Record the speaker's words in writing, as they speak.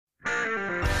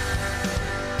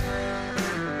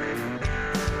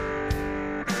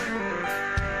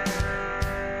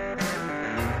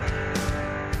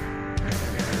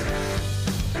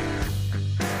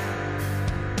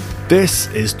This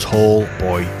is Tall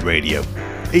Boy Radio.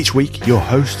 Each week, your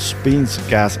hosts, Beans,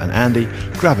 Gaz and Andy,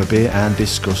 grab a beer and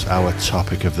discuss our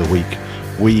topic of the week.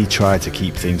 We try to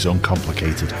keep things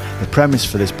uncomplicated. The premise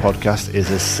for this podcast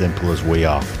is as simple as we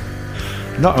are.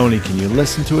 Not only can you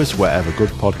listen to us wherever good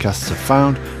podcasts are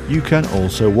found, you can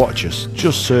also watch us.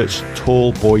 Just search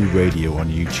Tall Boy Radio on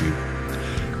YouTube.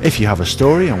 If you have a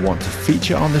story and want to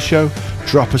feature on the show,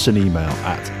 drop us an email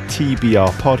at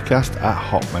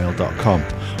tbrpodcast@hotmail.com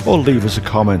or leave us a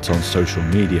comment on social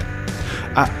media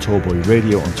at Tallboy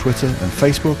Radio on Twitter and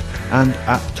Facebook and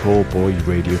at Tallboy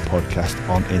Radio Podcast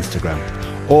on Instagram,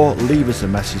 or leave us a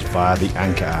message via the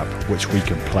Anchor app, which we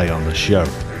can play on the show.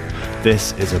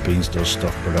 This is a Beans Does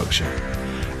Stuff production.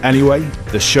 Anyway,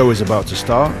 the show is about to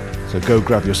start, so go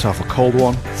grab yourself a cold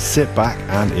one, sit back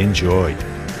and enjoy.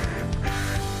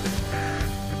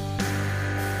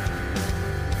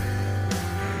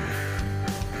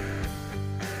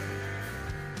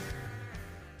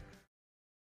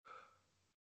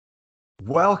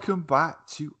 Welcome back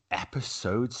to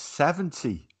episode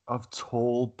 70 of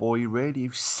Tall Boy Radio.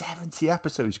 70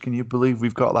 episodes. Can you believe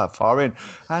we've got that far in?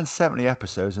 And 70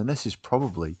 episodes, and this is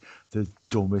probably the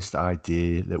dumbest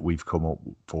idea that we've come up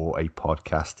for a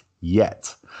podcast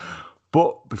yet.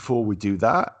 But before we do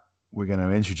that, we're going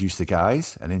to introduce the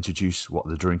guys and introduce what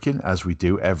they're drinking, as we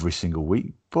do every single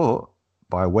week. But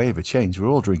by way of a change, we're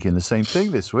all drinking the same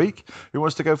thing this week. Who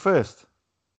wants to go first?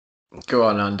 Go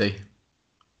on, Andy.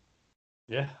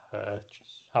 Yeah,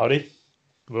 howdy.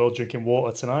 We're all drinking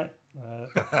water tonight. No,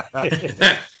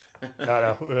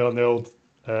 we're on the old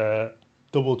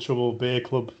Double Trouble Beer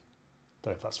Club.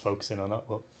 Don't know if that's focusing or not,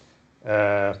 but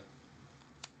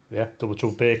yeah, Double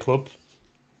Trouble Beer Club.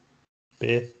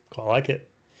 Beer, quite like it.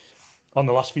 On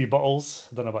the last few bottles,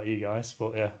 I don't know about you guys,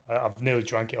 but yeah, I've nearly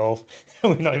drank it all.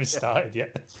 We've not even started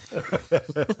yet.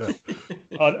 And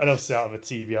obviously out of a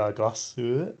TBR glass.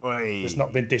 It's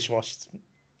not been dishwashed.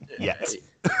 Yes.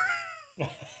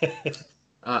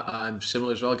 I'm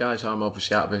similar as well, guys. I'm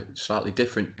obviously out of a slightly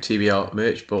different TBR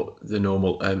merch, but the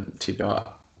normal TBR.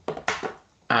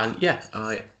 And yeah,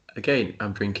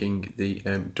 I'm drinking the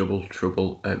Double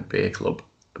Trouble Beer Club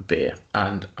beer,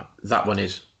 and that one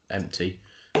is empty,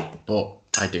 but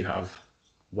I do have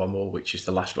one more, which is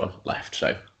the last one left.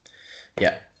 So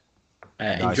yeah,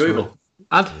 nice. Enjoyable.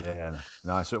 Yeah,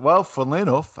 nice. Well, funnily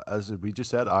enough, as we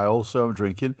just said, I also am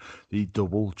drinking the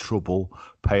Double Trouble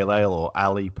Pale Ale, or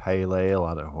Ali Pale Ale.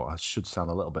 I don't know. I should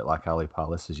sound a little bit like Ali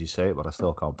Palace as you say it, but I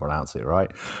still can't pronounce it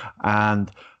right.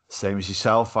 And same as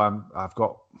yourself, I've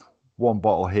got one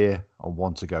bottle here and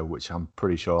one to go, which I'm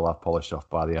pretty sure I'll have polished off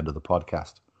by the end of the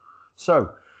podcast.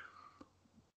 So,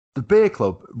 the Beer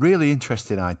Club, really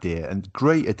interesting idea and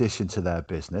great addition to their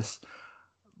business.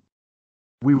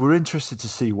 We were interested to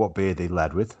see what beer they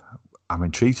led with. I'm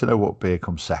intrigued to know what beer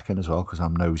comes second as well, because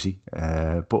I'm nosy.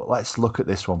 But let's look at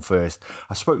this one first.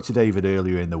 I spoke to David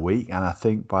earlier in the week, and I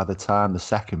think by the time the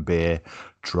second beer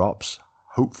drops,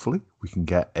 hopefully we can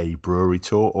get a brewery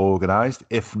tour organised.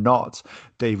 If not,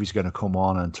 Davey's going to come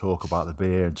on and talk about the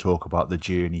beer and talk about the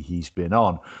journey he's been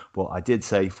on. But I did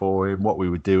say for him what we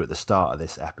would do at the start of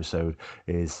this episode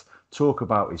is talk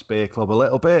about his beer club a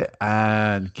little bit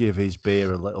and give his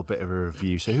beer a little bit of a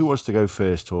review. So who wants to go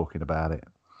first talking about it?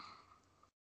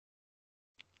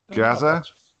 Gaza?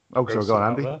 Oh, sorry, go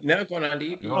on, Andy. No, go on,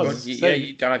 Andy.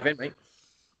 You dive in, mate.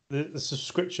 The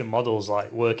subscription model's like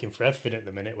working for everything at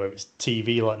the minute, where it's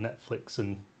TV like Netflix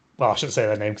and, well, I shouldn't say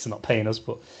their name because they're not paying us,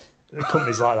 but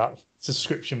companies like that,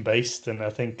 subscription based. And I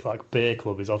think like Beer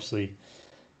Club is obviously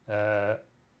a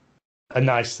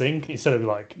nice thing. Instead of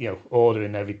like,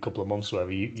 ordering every couple of months or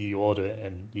whatever, you order it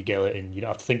and you get it and you don't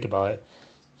have to think about it.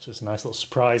 So it's a nice little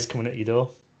surprise coming at your door.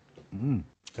 And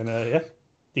yeah,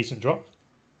 decent drop.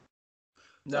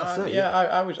 No,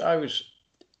 I was, I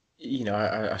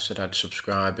said I'd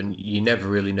subscribe, and you never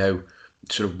really know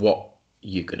sort of what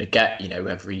you're going to get.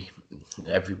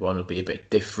 Everyone will be a bit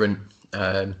different.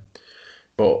 But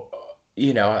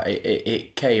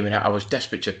it came, and I was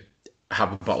desperate to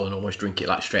have a bottle and almost drink it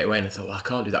like straight away. And I thought, well, I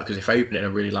can't do that, because if I open it and I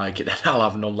really like it, then I'll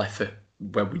have none left for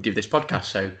when we do this podcast.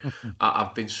 So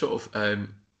I've been sort of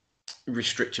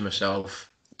restricting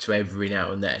myself to every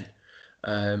now and then,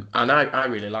 and I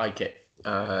really like it.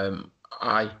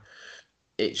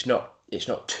 It's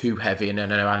not too heavy, and I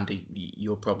know, Andy,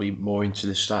 you're probably more into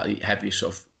the slightly heavier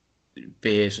sort of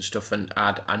beers and stuff, and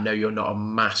I know you're not a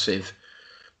massive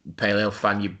pale ale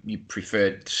fan. You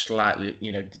prefer slightly,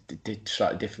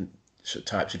 slightly different sort of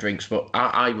types of drinks, but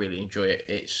I really enjoy it.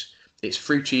 It's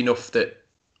fruity enough that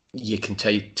you can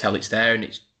tell it's there,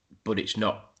 but it's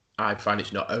not. I find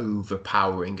it's not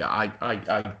overpowering.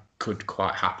 I could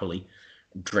quite happily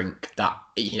drink that.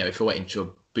 If I went into a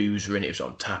boozer and it was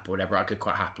on tap or whatever, I could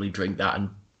quite happily drink that, and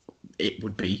it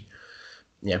would be,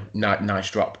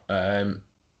 nice drop.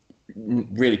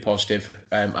 Really positive.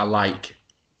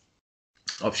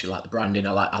 Obviously like the branding.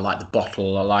 I like the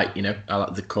bottle. I like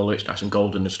the colour. It's nice and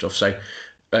golden and stuff. So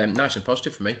nice and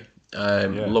positive for me.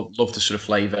 Love the sort of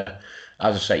flavour.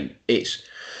 As I say, it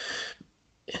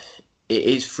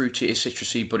is fruity, it's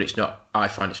citrusy, but it's not. I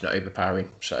find it's not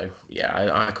overpowering. So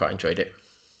yeah, I quite enjoyed it.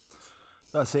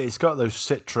 That's it. It's got those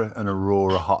Citra and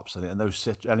Aurora hops in it, and those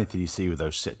anything you see with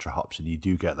those Citra hops, and you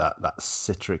do get that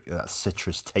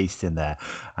citrus taste in there,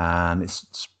 and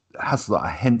it has a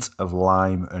hint of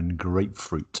lime and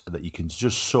grapefruit that you can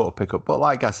just sort of pick up. But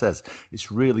like I says,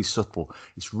 it's really subtle.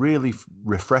 It's really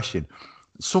refreshing.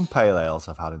 Some pale ales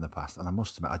I've had in the past, and I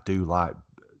must admit I do like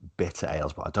bitter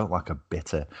ales, but I don't like a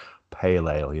bitter pale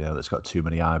ale, that's got too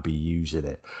many IBUs in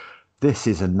it. This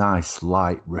is a nice,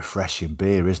 light, refreshing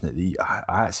beer, isn't it? I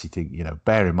actually think,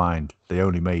 bear in mind, they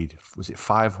only made, was it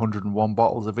 501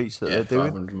 bottles of each that they're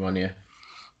doing? 501, yeah.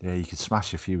 Yeah, you could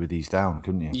smash a few of these down,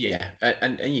 couldn't you? Yeah,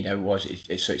 and it's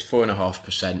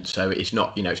 4.5%, so it's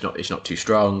not, it's not too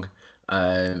strong.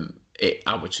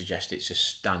 I would suggest it's a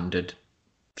standard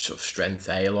sort of strength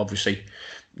ale. Obviously,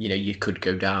 you could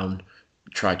go down,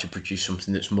 try to produce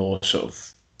something that's more sort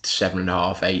of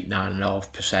 7.5%, 8%,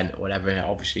 9.5% or whatever.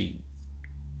 Obviously,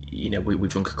 we've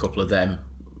drunk a couple of them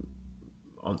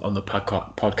on the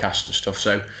podcast and stuff.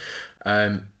 So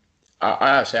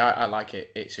I like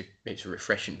it. It's a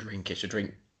refreshing drink. It's a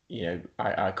drink,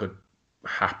 I could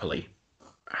happily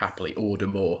order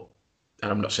more.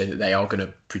 And I'm not saying that they are going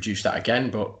to produce that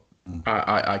again, but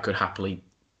I could happily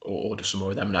order some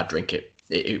more of them and I'd drink it.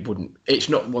 It wouldn't. It's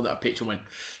not one that I picked and went,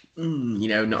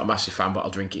 not a massive fan, but I'll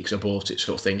drink it because I bought it,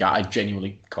 sort of thing. I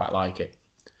genuinely quite like it.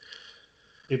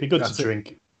 It'd be good to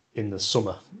drink in the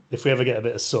summer if we ever get a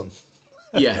bit of sun.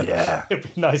 Yeah, it'd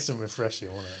be nice and refreshing,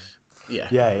 wouldn't it?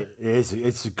 Yeah, it is.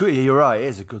 It's a good. You're right. It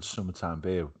is a good summertime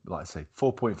beer. Like I say,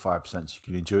 4.5%. You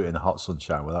can enjoy it in the hot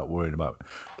sunshine without worrying about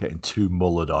getting too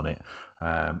mullered on it.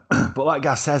 But like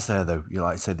Gaz says there, though,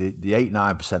 like I said, the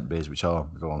 8-9% beers, which are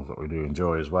the ones that we do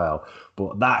enjoy as well.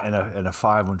 But that in a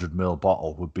 500ml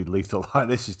bottle would be lethal. Like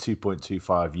this is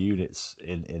 2.25 units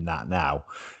in that now.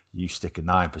 You stick a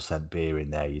 9% beer in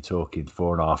there, you're talking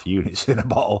 4.5 units in a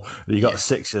bottle. You got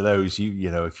 6 of those.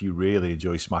 If you really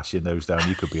enjoy smashing those down,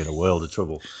 you could be in a world of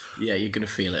trouble. Yeah, you're gonna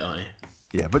feel it, aren't you?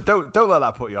 Yeah, but don't let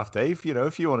that put you off, Dave.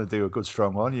 If you want to do a good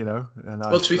strong one, well,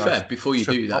 to be fair, before you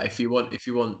do that, if you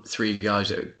want 3 guys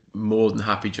that are more than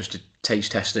happy just to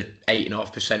taste test the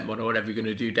 8.5% one or whatever you're going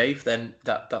to do, Dave, then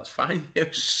that's fine.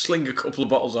 Sling a couple of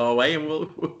bottles our way and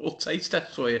we'll taste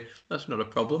test for you. That's not a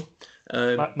problem.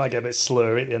 Might get a bit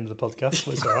slurry at the end of the podcast,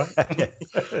 but it's all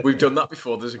right. We've done that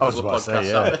before. There's a couple of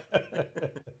podcasts out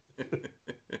there.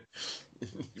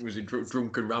 It was in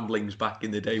Drunken Ramblings back in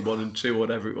the day, 1 and 2,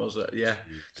 whatever it was. Yeah.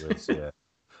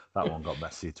 That one got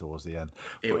messy towards the end.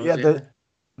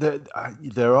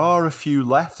 There are a few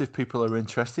left if people are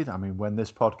interested. I mean, when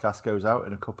this podcast goes out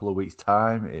in a couple of weeks'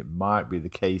 time, it might be the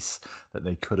case that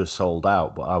they could have sold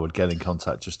out, but I would get in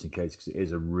contact just in case because it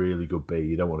is a really good beer.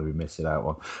 You don't want to be missing out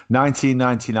on.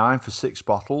 $19.99 for 6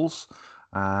 bottles.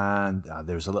 And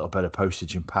there's a little bit of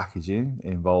postage and packaging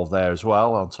involved there as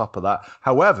well on top of that.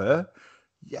 However,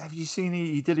 have you seen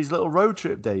he did his little road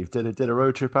trip, Dave? Did a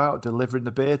road trip out delivering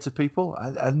the beer to people,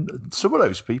 and some of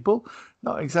those people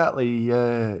not exactly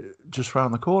just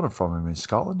round the corner from him in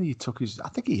Scotland. He took his, I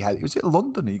think he was it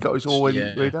London. He got his all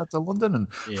way down to London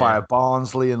and via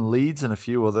Barnsley and Leeds and a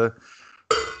few other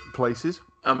places.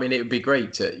 I mean, it would be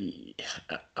great to.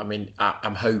 I mean,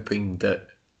 I'm hoping that.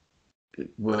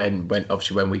 When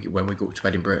we go to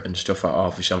Edinburgh and stuff,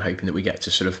 obviously I'm hoping that we get to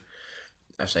sort of,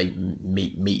 I say,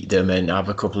 meet them and have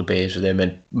a couple of beers with them,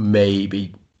 and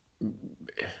maybe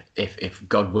if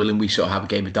God willing we sort of have a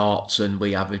game of darts and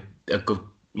we have a good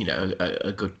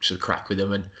a good sort of crack with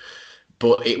them.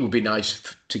 But it would be nice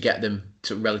to get them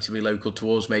to relatively local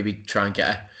to us, maybe try and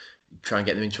get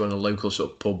them into one of the local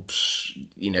sort of pubs,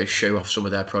 show off some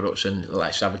of their products and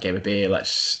let's have a game of beer,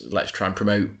 let's try and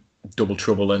promote Double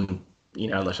Trouble and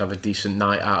let's have a decent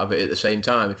night out of it at the same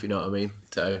time, if you know what I mean.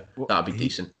 So that'd be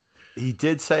decent. He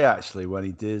did say actually when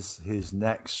he does his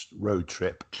next road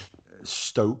trip,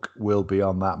 Stoke will be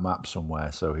on that map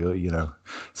somewhere. So he'll,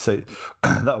 so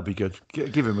that would be good.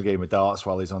 Give him a game of darts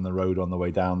while he's on the road on the way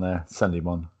down there. Send him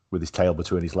on with his tail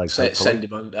between his legs. Send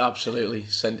him on, absolutely.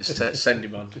 Send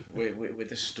him on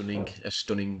with a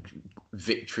stunning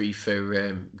victory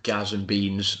for Gaz and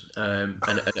Beans, and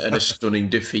a stunning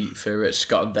defeat for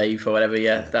Scott and Dave or whatever.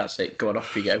 Yeah, that's it. Go on,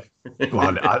 off you go.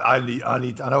 Well, I need.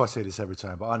 I know I say this every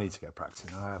time, but I need to get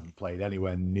practicing. I haven't played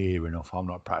anywhere near enough. I'm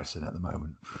not practicing at the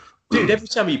moment. Dude, every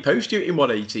time you post, you're in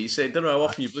 180. You say, don't know how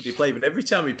often you bloody play, but every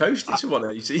time you post, it's a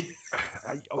 180.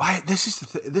 This is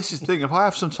the thing. If I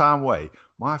have some time away,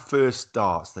 my first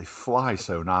darts, they fly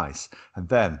so nice. And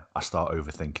then I start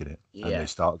overthinking it. Yeah. And they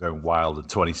start going wild and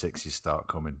 26s start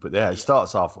coming. But yeah, it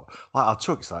starts off like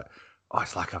it's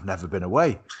like I've never been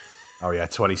away. Oh yeah,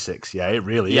 26. Yeah, it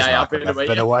really is. Yeah, I've never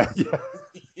been away. Yeah.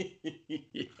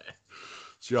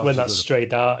 Josh, when that stray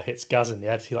dart hits Gaz in the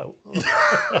head, you're like,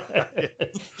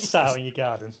 start out in your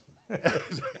garden.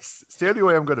 It's the only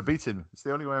way I'm going to beat him. It's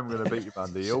the only way I'm going to beat you,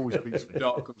 Andy. He always beats me.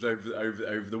 Dart comes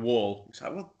over the wall. It's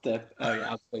like, what the? Oh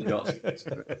yeah, absolutely not.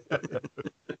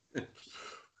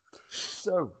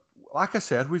 So, like I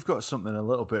said, we've got something a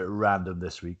little bit random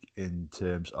this week in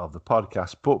terms of the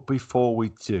podcast. But before we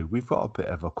do, we've got a bit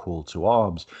of a call to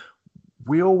arms.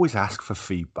 We always ask for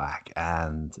feedback,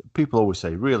 and people always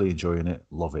say, really enjoying it,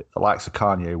 love it. The likes of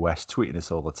Kanye West tweeting us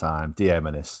all the time,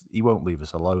 DMing us. He won't leave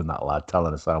us alone, that lad,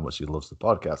 telling us how much he loves the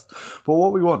podcast. But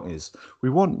what we want is, we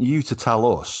want you to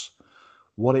tell us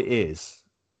what it is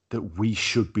that we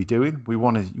should be doing. We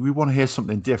want to hear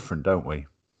something different, don't we?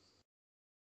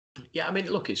 Yeah, I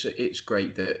mean, look, it's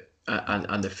great that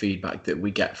and the feedback that we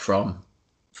get from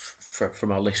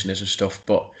our listeners and stuff.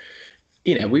 But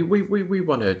you know, we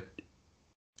want to.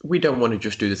 We don't want to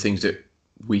just do the things that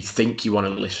we think you want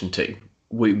to listen to.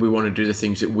 We want to do the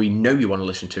things that we know you want to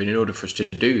listen to. And in order for us to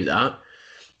do that,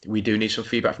 we do need some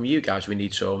feedback from you guys. We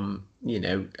need some,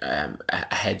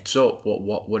 a heads up.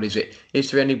 What is it? Is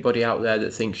there anybody out there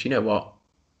that thinks, you know what,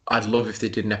 I'd love if they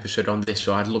did an episode on this,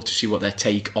 or I'd love to see what their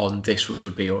take on this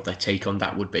would be, or their take on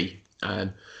that would be.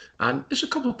 And there's a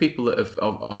couple of people that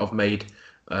have made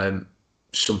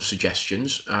some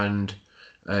suggestions, and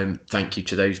thank you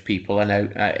to those people. I know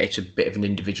it's a bit of an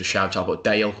individual shout out, but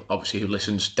Dale, obviously, who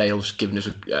listens, Dale's given us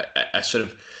a sort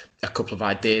of a couple of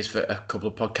ideas for a couple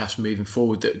of podcasts moving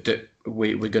forward that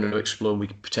we're going to explore and we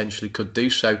potentially could do.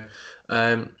 So,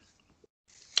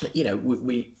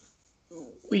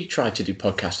 we try to do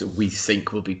podcasts that we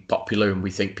think will be popular and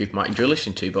we think people might enjoy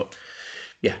listening to. But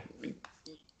yeah,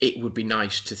 it would be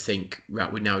nice to think,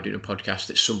 right, we're now doing a podcast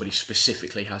that somebody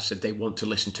specifically has said they want to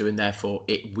listen to, and therefore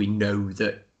we know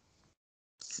that,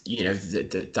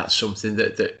 that's something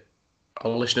that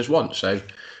our listeners want. So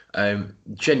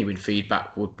genuine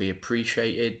feedback would be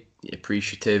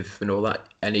appreciative and all that.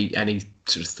 Any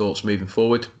sort of thoughts moving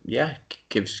forward, yeah,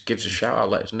 gives a shout out,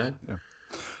 let us know. Yeah.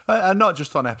 And not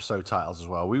just on episode titles as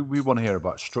well. We want to hear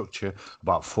about structure,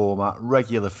 about format,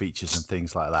 regular features and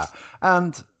things like that.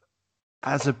 And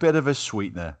as a bit of a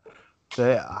sweetener,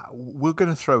 we're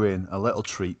going to throw in a little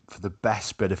treat for the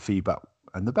best bit of feedback.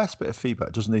 And the best bit of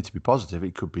feedback doesn't need to be positive.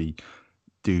 It could be,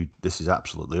 dude, this is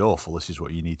absolutely awful. This is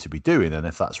what you need to be doing. And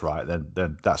if that's right,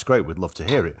 then that's great. We'd love to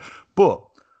hear it. But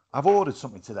I've ordered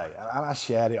something today, and I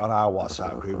shared it on our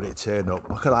WhatsApp group, and it turned up.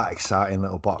 Look at that exciting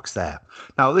little box there.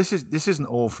 Now, this isn't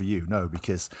all for you, no,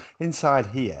 because inside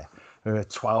here there are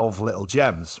 12 little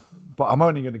gems. But I'm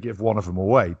only going to give one of them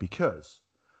away because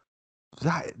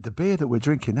the beer that we're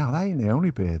drinking now, that ain't the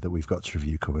only beer that we've got to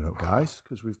review coming up, guys,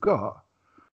 because we've got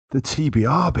the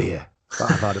TBR beer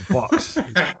that I've had a box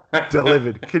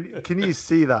delivered. Can you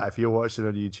see that if you're watching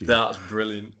on YouTube? That's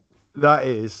brilliant. That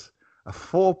is a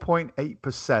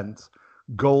 4.8%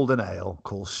 golden ale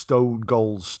called Stone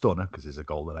Gold Stunner, because it's a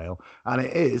golden ale, and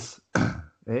it is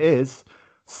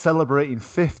celebrating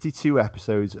 52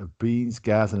 episodes of Beans,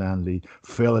 Gaz, and Andy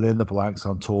filling in the blanks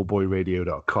on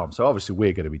tallboyradio.com. So obviously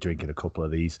we're going to be drinking a couple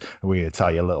of these, and we're going to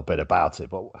tell you a little bit about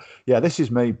it. But yeah, this is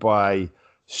made by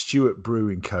Stewart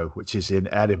Brewing Co., which is in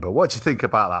Edinburgh. What do you think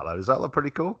about that, though? Does that look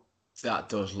pretty cool? That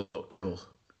does look cool.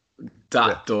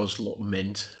 That does look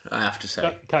mint, I have to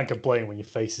say. Can't complain when your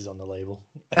face is on the label.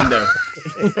 No.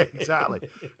 Exactly.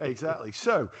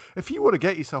 So, if you want to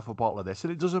get yourself a bottle of this,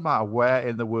 and it doesn't matter where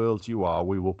in the world you are,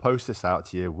 we will post this out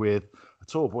to you with a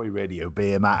Tallboy Radio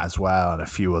beer mat as well, and a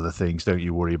few other things. Don't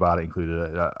you worry about it,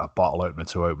 including a bottle opener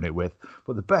to open it with.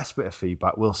 But the best bit of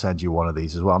feedback, we'll send you one of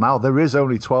these as well. Now, there is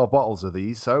only 12 bottles of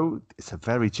these, so it's a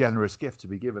very generous gift to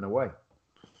be given away.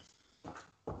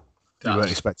 You weren't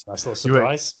expecting nice little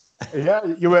surprise. Yeah,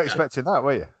 you weren't expecting that,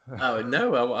 were you? Oh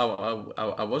no,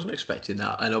 I wasn't expecting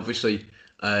that, and obviously,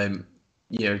 to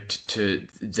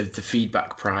the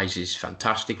feedback prize is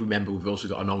fantastic. Remember, we've also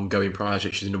got an ongoing prize,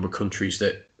 which is the number of countries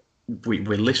that we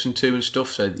listen to and stuff.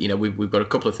 So we've got a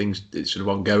couple of things that's sort of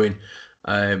ongoing,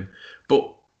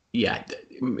 but yeah,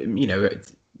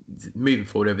 moving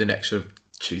forward over the next sort of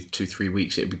 2-3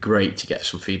 weeks, it'd be great to get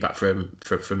some feedback from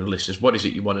the listeners. What is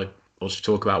it you want us to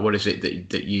talk about? What is it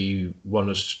that you want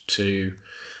us to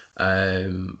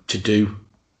do?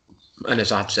 And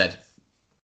as I've said,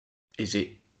 is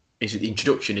it the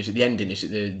introduction? Is it the ending? Is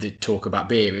it the talk about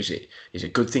beer? Is it a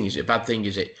good thing? Is it a bad thing?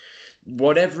 Is it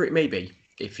whatever it may be?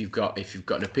 If you've got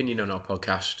an opinion on our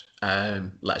podcast,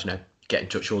 let us know. Get in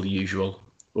touch, all the usual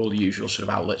sort of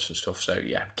outlets and stuff. So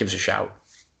yeah, give us a shout.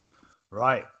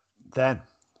 Right then.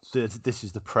 So this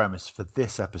is the premise for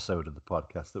this episode of the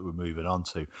podcast that we're moving on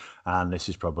to, and this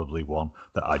is probably one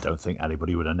that I don't think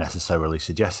anybody would have necessarily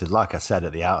suggested. Like I said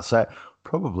at the outset,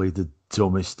 probably the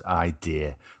dumbest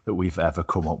idea that we've ever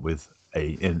come up with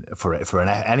for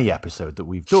any episode that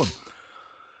we've done.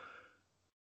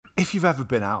 If you've ever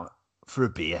been out for a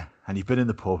beer and you've been in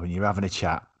the pub and you're having a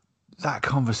chat, that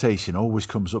conversation always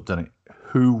comes up, doesn't it?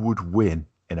 Who would win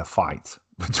in a fight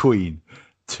between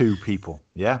two people?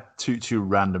 Yeah, two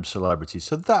random celebrities.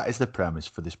 So that is the premise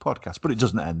for this podcast, but it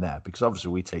doesn't end there, because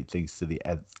obviously we take things to the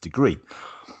nth degree.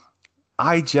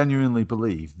 I genuinely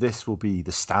believe this will be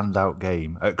the standout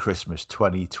game at Christmas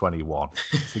 2021.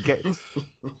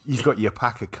 You've got your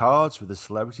pack of cards with the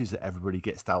celebrities that everybody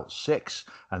gets dealt 6,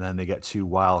 and then they get 2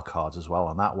 wild cards as well.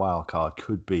 And that wild card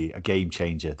could be a game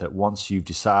changer, that once you've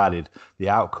decided the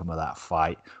outcome of that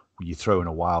fight, you throw in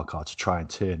a wild card to try and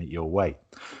turn it your way.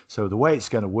 So the way it's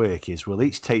going to work is we'll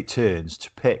each take turns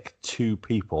to pick 2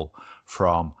 people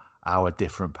from our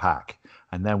different pack.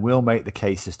 And then we'll make the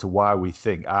case as to why we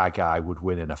think our guy would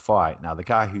win in a fight. Now, the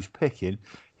guy who's picking,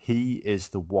 he is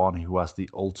the one who has the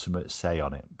ultimate say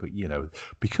on it. But,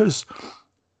 because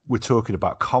we're talking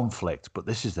about conflict, but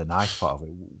this is the nice part of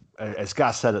it. As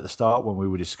Gaz said at the start when we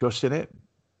were discussing it,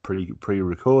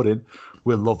 pre-recording,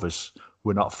 we're lovers.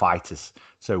 We're not fighters.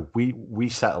 So we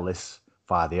settle this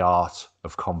via the art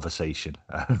of conversation.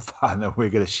 And we're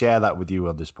going to share that with you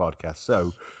on this podcast.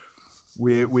 So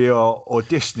we are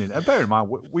auditioning. And bear in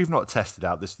mind, we've not tested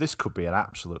out this. This could be an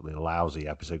absolutely lousy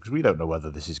episode because we don't know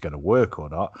whether this is going to work or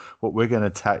not. But we're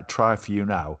going to try for you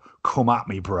now. Come at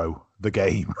me, bro. The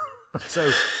game.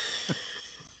 So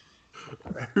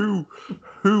who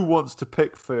wants to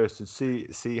pick first and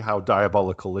see how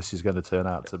diabolical this is going to turn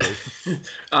out to be?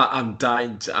 I'm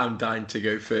dying to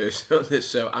go first on this,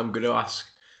 so I'm going to ask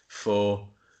for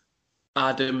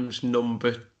Adam's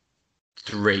number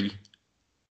 3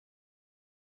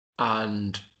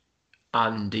 and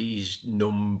Andy's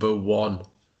number 1.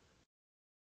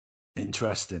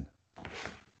 Interesting.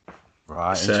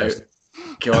 Right. So interesting.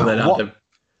 Go on then, Adam.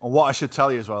 And what I should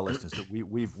tell you as well, listeners, that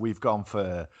we've gone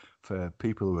for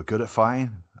people who are good at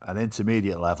fighting, an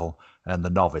intermediate level, and the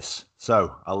novice.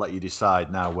 So I'll let you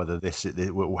decide now where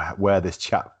this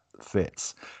chap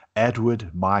fits. Edward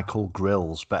Michael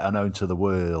Grills, better known to the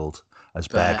world as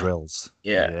Bear Grylls.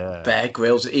 Yeah, Bear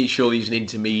Grylls. He's an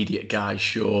intermediate guy,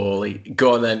 surely.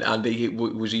 Go on then, Andy.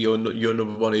 Was he your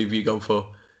number 1? Who have you gone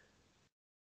for?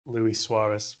 Luis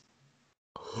Suarez.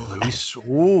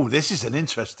 Oh, this is an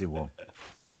interesting one.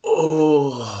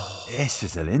 Oh, this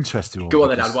is an interesting one. Go on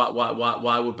then, Ad.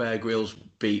 Why would Bear Grylls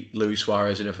beat Luis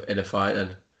Suarez in a fight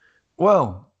then?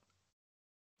 Well,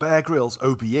 Bear Grylls,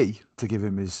 OBE, to give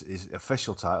him his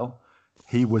official title,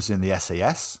 he was in the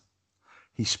SAS.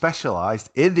 He specialised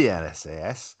in the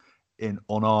SAS in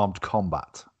unarmed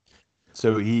combat.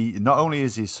 So he not only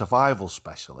is he a survival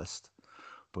specialist,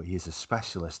 but he is a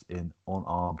specialist in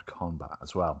unarmed combat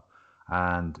as well.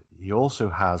 And he also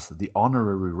has the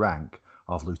honorary rank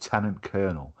of Lieutenant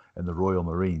Colonel in the Royal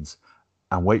Marines.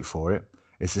 And wait for it,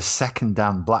 it's a second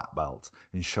Dan black belt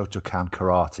in Shotokan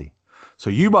Karate. So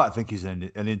you might think he's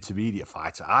an intermediate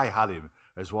fighter. I had him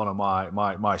as one of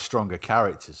my stronger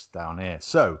characters down here.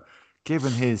 So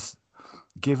given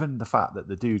the fact that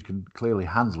the dude can clearly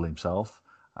handle himself,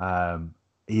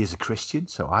 he is a Christian,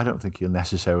 so I don't think he'll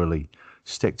necessarily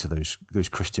stick to those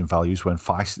Christian values when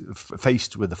faced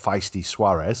with the feisty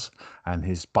Suarez and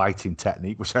his biting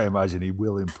technique, which I imagine he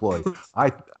will employ.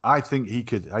 I think he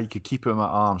could keep him at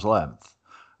arm's length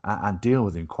and deal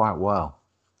with him quite well.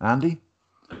 Andy?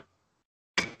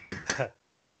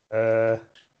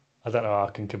 I don't know how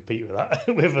I can compete with that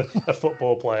with a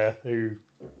football player who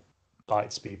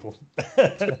bites people,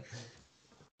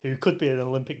 who could be an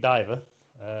Olympic diver.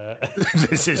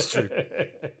 This is true.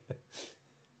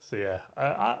 So yeah,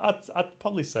 I'd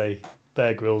probably say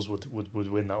Bear Grylls would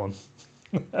win that one.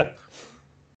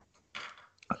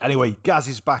 Anyway, Gaz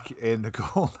is back in the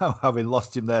goal now, having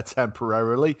lost him there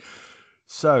temporarily.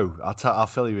 So I'll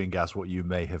fill you in, Gaz. What you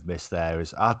may have missed there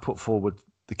is I'd put forward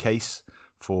the case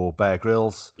for Bear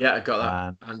Grylls. Yeah, I got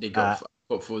that. Andy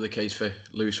put forward the case for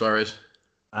Luis Suarez.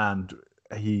 And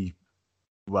he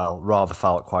rather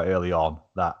felt quite early on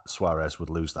that Suarez would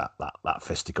lose that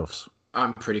fisticuffs.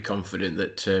 I'm pretty confident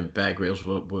that Bear Grylls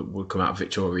would come out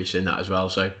victorious in that as well.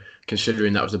 So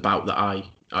considering that was the bout that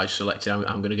I selected,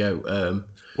 I'm going to go.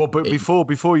 Well, but it- before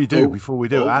we do,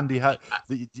 oh, Andy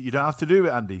you don't have to do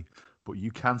it, Andy, but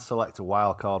you can select a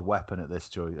wild card weapon at this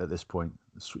point.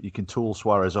 You can tool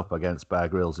Suarez up against Bear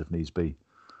Grylls if needs be.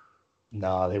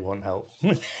 No, they won't help.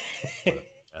 Yeah,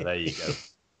 there you go.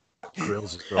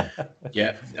 Grills is gone.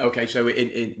 Yeah. Okay. So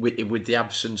with the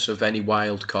absence of any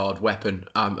wild card weapon,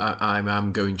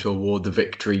 I'm going to award the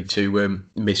victory to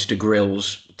Mr.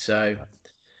 Grills.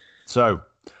 So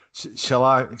shall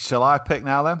I pick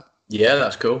now then? yeah,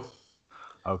 that's cool.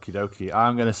 Okie dokie.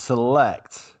 I'm going to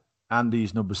select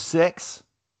Andy's number 6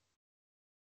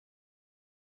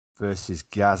 versus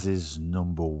Gaz's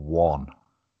number 1.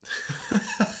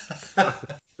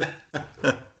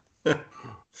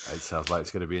 It sounds like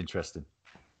it's going to be interesting.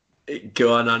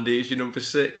 Go on, Andy. Is your number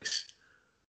 6?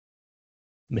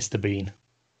 Mr. Bean.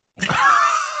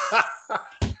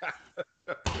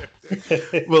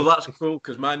 Well, that's cool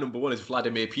because my number 1 is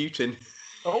Vladimir Putin.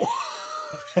 Oh.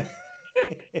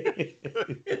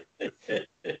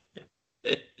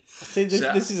 See,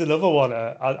 this is another one.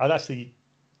 I'd actually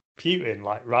Putin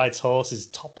rides horses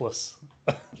topless.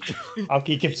 How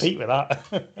can you compete with that?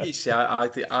 You see, I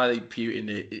think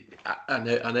Putin.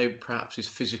 I know perhaps his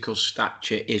physical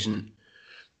stature isn't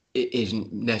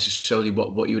necessarily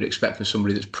what you would expect from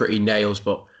somebody that's pretty nails,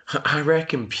 but I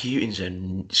reckon Putin's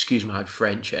excuse my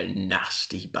French, a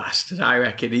nasty bastard. I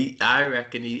reckon he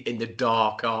in the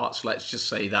dark arts. Let's just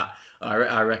say that.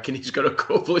 I reckon he's got a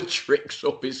couple of tricks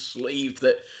up his sleeve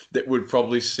that would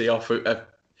probably see off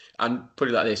and put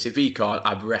it like this: if he can't,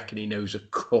 I reckon he knows a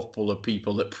couple of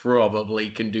people that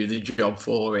probably can do the job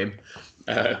for him.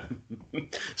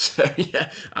 So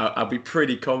yeah, I'll be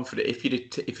pretty confident if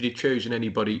you'd chosen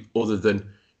anybody other than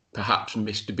perhaps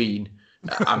Mr. Bean.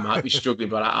 I might be struggling,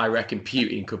 but I reckon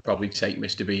Putin could probably take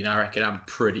Mr. Bean. I reckon I'm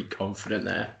pretty confident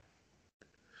there.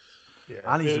 Yeah,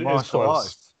 And he's a martial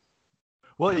artist.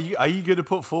 Well, are you going to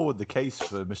put forward the case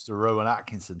for Mr. Rowan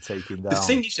Atkinson taking down? The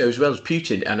thing is, though, as well as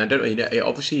Putin, and I don't know,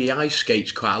 obviously he ice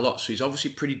skates quite a lot, so he's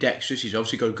obviously pretty dexterous. He's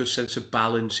obviously got a good sense of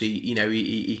balance. He's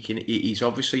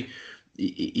obviously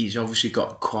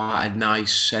got quite a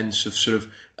nice sense of sort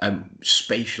of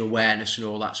spatial awareness and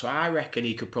all that. So I reckon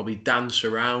he could probably dance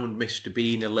around Mr.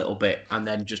 Bean a little bit and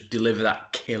then just deliver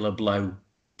that killer blow.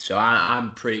 So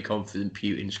I'm pretty confident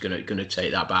Putin's gonna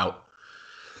take that bout.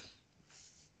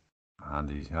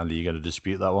 Andy, you going to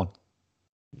dispute that one?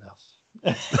 No.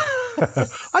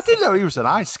 I didn't know he was an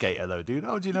ice skater, though, dude.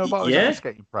 Oh, do you know about his ice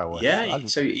skating prowess? Yeah,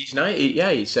 so he's nice.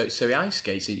 Yeah, so he ice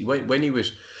skates. When he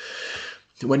was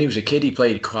a kid, he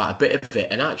played quite a bit of it.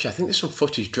 And actually, I think there's some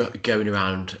footage going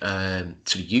around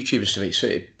sort of YouTube and stuff.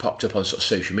 It popped up on sort of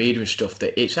social media and stuff.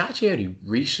 That it's actually only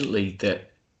recently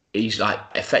that he's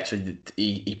effectively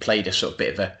he played a sort of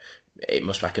bit of a. It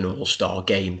must be like an all-star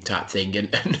game type thing,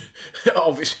 and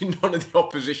obviously none of the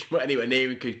opposition were anywhere near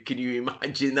him. Can you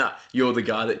imagine that? You're the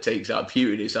guy that takes out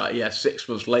Putin. It's like, yeah, 6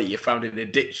 months later, you found in a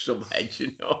ditch somewhere.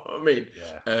 You know what I mean?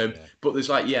 Yeah. But there's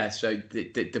so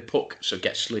the puck sort of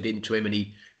gets slid into him, and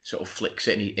he sort of flicks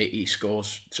it, and he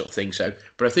scores, sort of thing. So,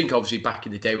 but I think obviously back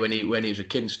in the day when he was a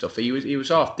kid and stuff, he was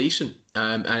half decent,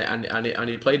 and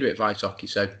he played a bit of ice hockey.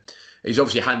 So he's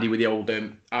obviously handy with the old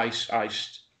ice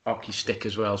hockey stick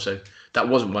as well. So that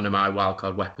wasn't one of my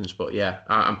wildcard weapons, but yeah,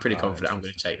 I'm pretty confident I'm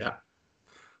going to take that.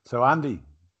 So Andy,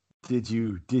 did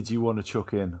you want to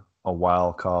chuck in a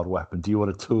wildcard weapon? Do you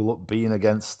want to tool up Bean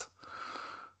against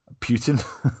Putin?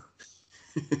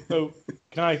 So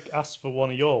can I ask for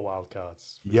one of your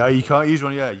wildcards? Yeah, you can't use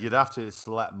one. Yeah, you'd have to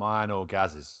select mine or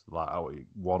Gaz's, like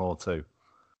one or two.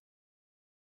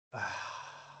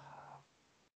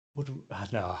 No,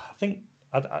 I think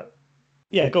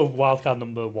yeah, go wildcard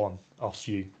number 1 off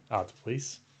you, Ad,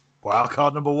 please.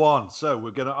 Wildcard number 1. So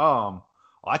we're going to arm.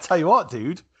 I tell you what,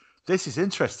 dude, this is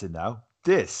interesting now.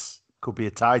 This could be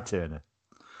a tide turner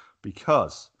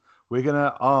because we're going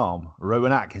to arm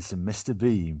Rowan Atkinson, Mr.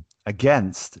 Beam,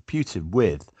 against Putin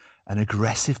with an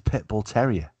aggressive pit bull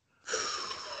terrier.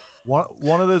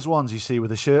 One of those ones you see with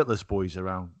the shirtless boys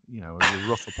around, in the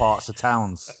rougher parts of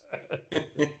towns.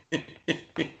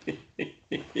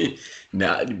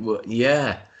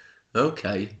 Yeah,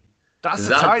 okay. That's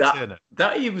the tide turner.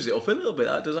 That evens it up a little bit.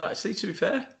 That does actually, to be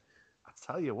fair. I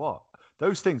tell you what,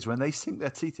 those things when they sink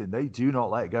their teeth in, they do not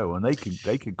let go, and they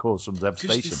can cause some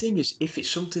devastation. Because the thing is, if it's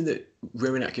something that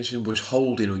Rowan Atkinson was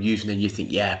holding or using, then you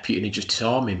think, yeah, Putin would just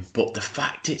disarm him. But the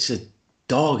fact it's a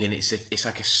dog and it's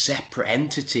like a separate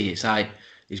entity, it's like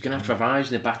he's going to have to have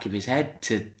eyes in the back of his head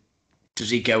to does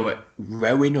he go at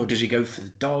Rowan or does he go for the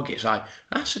dog? It's like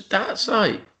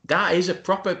that is a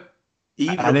proper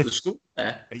even And up if the school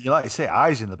there. you like to say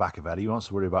eyes in the back of head, he wants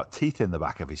to worry about teeth in the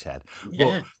back of his head.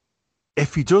 Yeah. But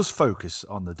if he does focus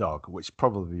on the dog, which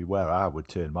probably be where I would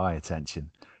turn my attention,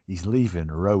 he's leaving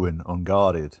Rowan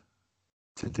unguarded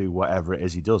to do whatever it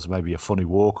is he does. Maybe a funny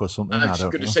walk or something. I'm I just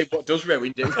don't going to know. say, what does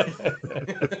Rowan do?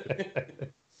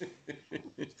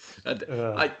 And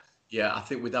I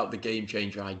think without the game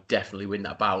changer, I definitely win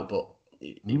that bout. But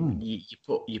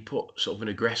you put sort of an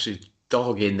aggressive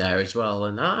dog in there as well,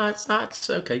 and that's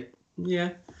okay. Yeah.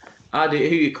 Who are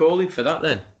you calling for that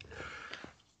then?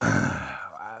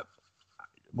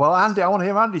 Well, Andy, I want to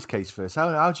hear Andy's case first.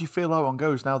 How do you feel that one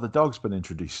goes now the dog's been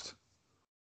introduced?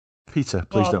 Peter,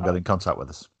 please don't get in contact with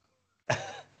us.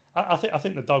 I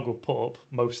think the dog will put up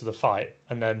most of the fight,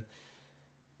 and then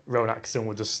Rowan Atkinson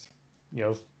will just,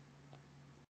 I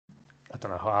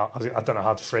don't know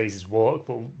how to phrase his walk,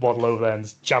 but waddle over there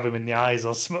and jab him in the eyes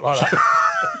or something like that.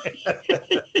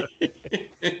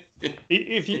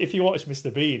 if you watch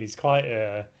Mr. Bean, he's quite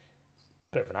a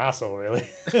bit of an asshole, really.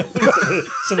 Some of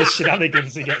the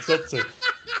shenanigans he gets up to.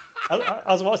 I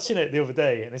was watching it the other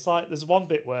day, and it's like there's one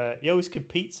bit where he always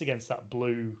competes against that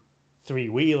blue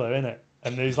three-wheeler, innit?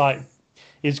 And there's like,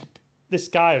 this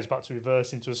guy was about to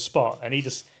reverse into a spot, and he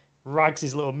just rags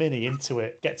his little Mini into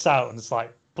it, gets out, and just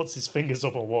like puts his fingers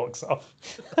up and walks off.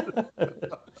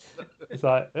 It's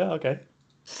like, yeah, okay.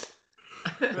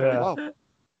 Yeah. Wow.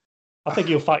 I think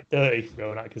he'll fight dirty,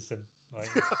 Rowan Atkinson. Like.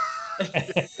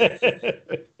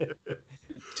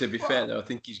 To be fair, though, I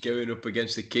think he's going up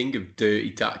against the king of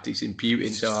dirty tactics in Putin.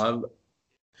 So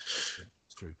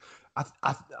it's true.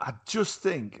 I just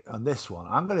think on this one,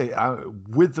 I'm gonna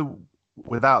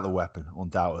without the weapon,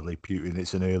 undoubtedly Putin.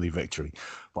 It's an early victory,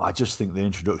 but I just think the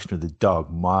introduction of the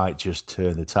dog might just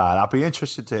turn the tide. I'd be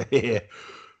interested to hear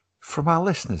from our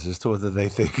listeners as to whether they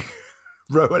think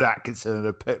Rowan Atkinson and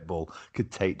a pit bull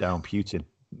could take down Putin.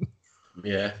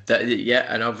 Yeah,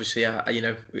 and obviously,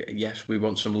 yes, we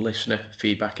want some listener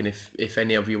feedback, and if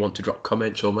any of you want to drop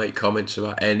comments or make comments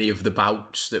about any of the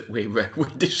bouts that we're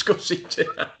discussing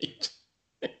tonight,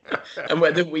 and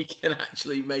whether we can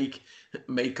actually make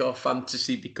our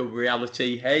fantasy become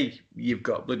reality. Hey, you've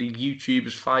got bloody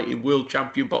YouTubers fighting world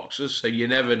champion boxers, so you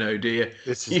never know, do you?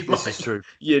 This is true.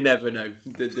 You never know.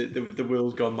 The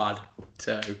world's gone mad.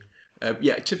 So,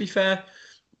 to be fair.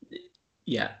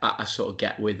 Yeah, I sort of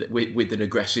get with an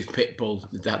aggressive pit bull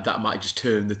that might just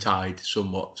turn the tide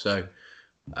somewhat. So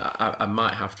I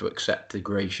might have to accept the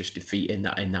gracious defeat in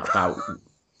that bout.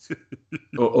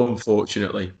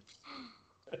 Unfortunately.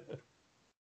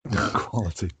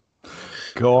 Quality.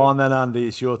 Go on then, Andy.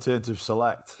 It's your turn to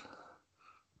select.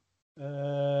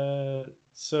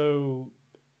 So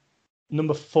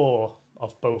number 4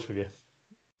 of both of you.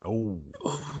 Oh,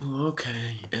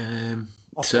 okay.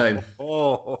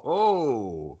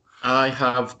 I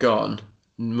have gone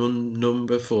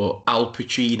number 4, Al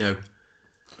Pacino.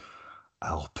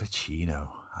 Al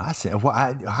Pacino. I see.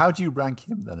 How do you rank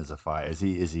him then as a fighter? Is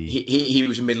he? He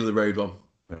was a middle of the road one.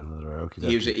 Middle of the road. Okay.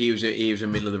 He was a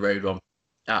middle of the road one.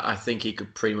 I think he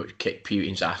could pretty much kick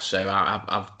Putin's ass. So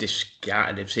I've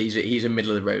discarded him. So he's a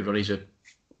middle of the road one. He's a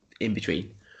in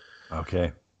between.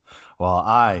 Okay. Well,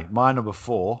 my number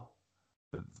 4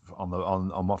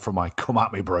 from my come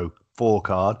at me bro 4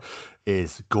 card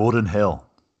is Gordon Hill.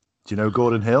 Do you know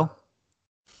Gordon Hill?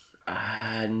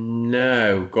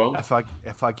 No. Go on.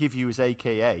 If I give you his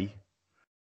AKA,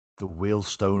 the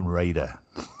Wheelstone Raider.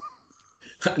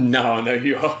 No, I know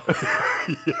you are.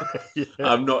 Yeah.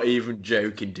 I'm not even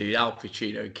joking, dude. Al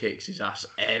Pacino kicks his ass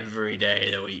every day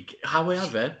of the week.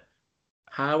 However,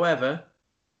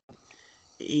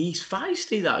 he's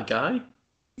feisty, that guy.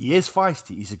 He is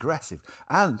feisty. He's aggressive.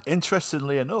 And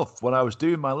interestingly enough, when I was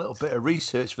doing my little bit of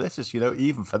research for this,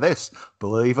 even for this,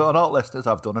 believe it or not, listeners,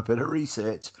 I've done a bit of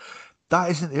research. That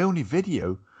isn't the only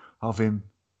video of him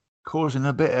causing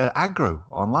a bit of aggro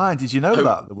online. Did you know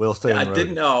that? The Wheelstone Raider? I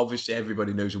didn't know. Obviously,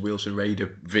 everybody knows a Wilson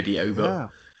Raider video, but... Yeah.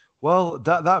 Well,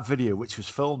 that video, which was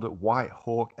filmed at White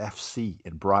Hawk FC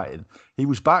in Brighton, he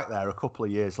was back there a couple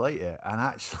of years later and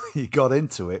actually got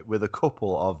into it with a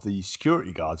couple of the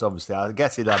security guards. Obviously, I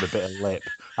guess he'd had a bit of lip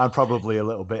and probably a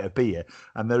little bit of beer.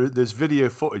 And there's video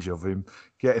footage of him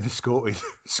getting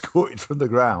escorted from the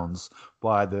grounds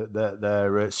by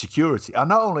their security. And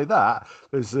not only that,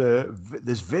 there's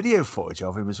video footage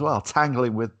of him as well,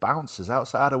 tangling with bouncers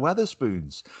outside of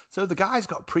Wetherspoons. So the guy's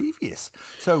got previous.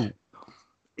 So...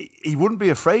 he wouldn't be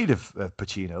afraid of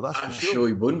Pacino. That's I'm sure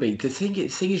he wouldn't be. The thing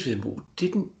is with him,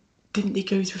 didn't he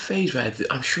go through a phase where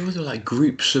I'm sure there were like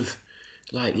groups of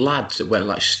like lads that went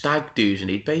like stag do's, and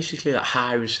he'd basically like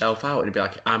hire himself out and he'd be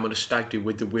like, I'm on a stag do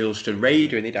with the Wealdstone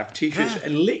Raider, and they'd have t-shirts,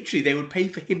 and literally they would pay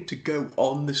for him to go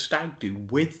on the stag do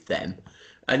with them.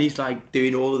 And he's like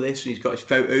doing all of this, and he's got his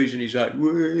photos, and he's like,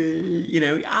 you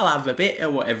know, I'll have a bit,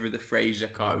 or whatever the phrase, I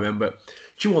can't remember.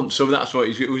 Do you want some? That's what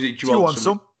it was. Do you want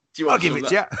some? I'll give it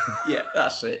to you. Yeah,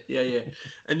 that's it. Yeah.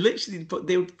 And literally, but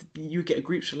you get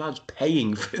groups of lads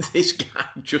paying for this guy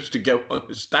just to go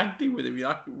on a stag do with him. You're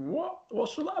like, what?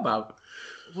 What's all that about?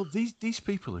 Well, these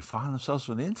people who find themselves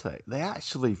on the internet,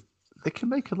 they can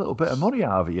make a little bit of money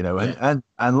out of it, you know. And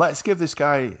let's give this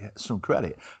guy some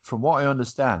credit. From what I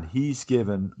understand, he's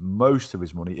given most of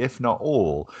his money, if not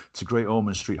all, to Great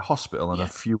Ormond Street Hospital and a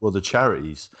few other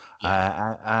charities.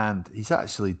 And he's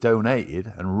actually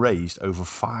donated and raised over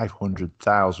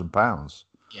 £500,000.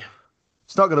 Yeah,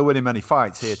 it's not going to win him many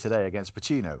fights here today against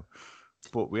Pacino,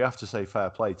 but we have to say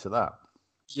fair play to that.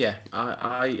 Yeah,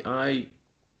 I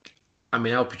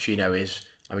mean, Al Pacino is.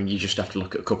 I mean, you just have to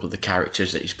look at a couple of the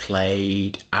characters that he's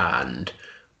played, and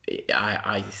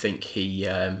I think he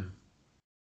can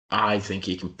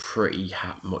pretty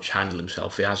much handle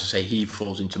himself. As I say, he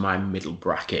falls into my middle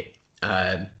bracket.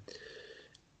 I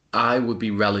would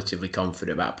be relatively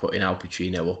confident about putting Al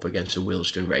Pacino up against a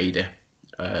Wealdstone Raider,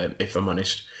 if I'm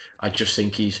honest. I just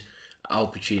think Al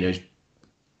Pacino's.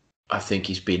 I think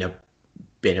he's been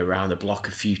around the block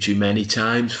a few too many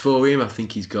times for him. I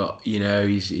think he's got, you know,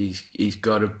 he's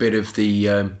got a bit of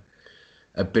the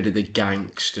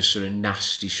gangster sort of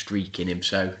nasty streak in him.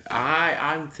 So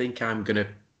I think I'm gonna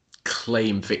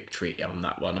claim victory on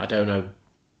that one. I don't know.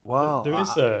 Well, there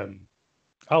is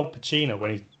Al Pacino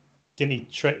when he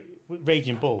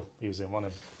Raging Bull. He was in one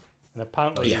of them, and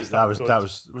apparently was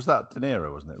that De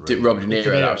Niro, wasn't it? Really? Robert De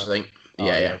Niro, that was, I think.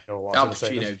 Yeah. Al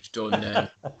Pacino's done.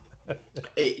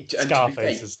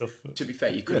 Scarface and stuff. To be fair,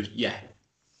 you could have,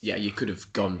 you could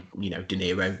have gone, you know, De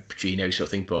Niro, Pacino sort of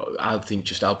thing. But I think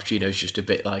just Al Pacino's just a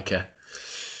bit like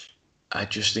I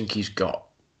just think he's got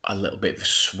a little bit of a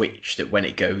switch that when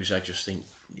it goes, I just think,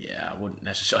 I wouldn't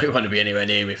necessarily want to be anywhere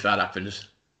near him if that happens.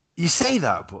 You say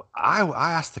that, but I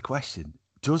asked the question: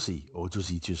 does he, or does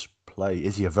he just play?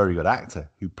 Is he a very good actor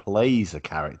who plays a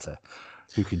character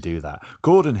who can do that?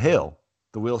 Gordon Hill,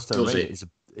 the Wealdstone Raider,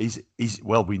 He's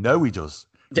well. We know he does.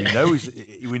 We know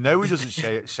he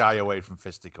doesn't shy away from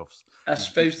fisticuffs. I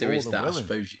suppose there is that. I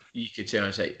suppose you could turn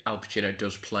and say Al Pacino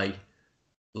does play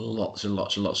lots and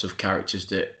lots and lots of characters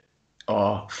that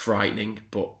are frightening.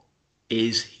 But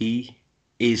is he,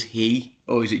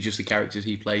 or is it just the characters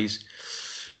he plays?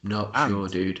 Not sure,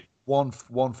 dude. One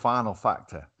final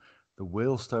factor: the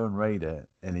Wealdstone Raider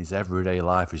in his everyday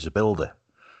life is a builder.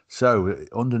 So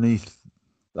underneath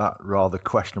that rather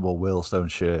questionable Wealdstone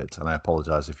shirt, and I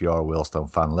apologise if you are a Wealdstone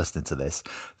fan listening to this.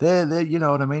 They're you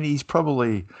know what I mean. He's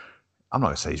probably, I'm not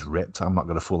going to say he's ripped. I'm not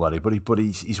going to fool anybody, but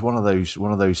he's one of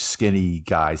those skinny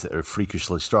guys that are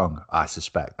freakishly strong. I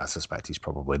suspect he's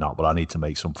probably not, but I need to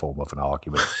make some form of an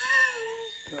argument.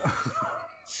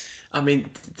 I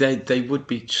mean, they would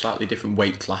be slightly different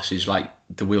weight classes. Like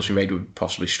the Wealdstone Raider would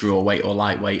possibly strawweight or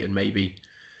lightweight, and maybe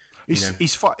he's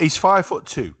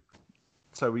 5'2",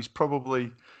 so he's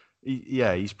probably.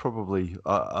 He's probably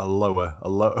the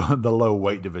lower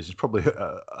weight division. He's probably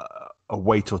a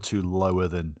weight or two lower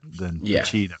than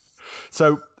Pacino.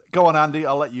 So go on, Andy.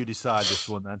 I'll let you decide this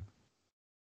one then.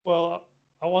 Well,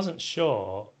 I wasn't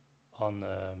sure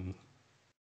on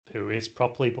who is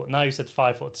properly, but now you said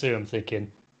 5'2", I'm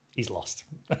thinking he's lost.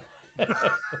 I'm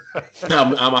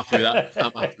happy with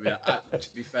that.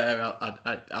 To be fair,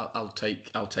 I'll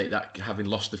take that, having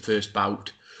lost the first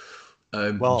bout.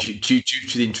 Due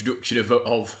to the introduction of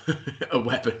a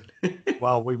weapon.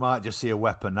 Well, we might just see a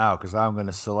weapon now, because I'm going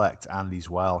to select Andy's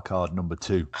wild card number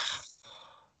 2.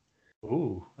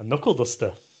 Ooh, a knuckle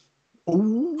duster.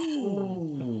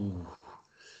 Ooh.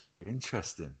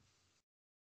 Interesting.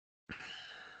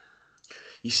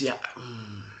 You see,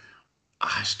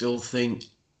 I still think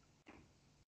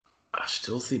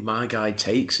my guy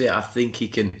takes it. I think he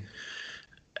can.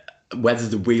 Whether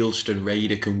the Wealdstone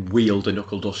Raider can wield a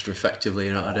knuckle duster effectively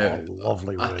or not, I don't.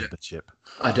 Lovely word, the chip.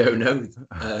 I don't know.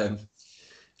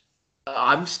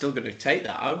 I'm still going to take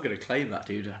that. I'm going to claim that,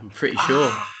 dude. I'm pretty sure.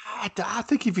 I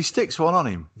think if he sticks one on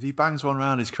him, if he bangs one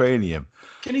around his cranium,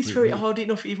 can he throw it hard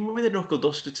enough, even with a knuckle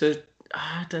duster? To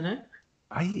I don't know.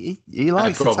 He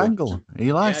likes to tangle.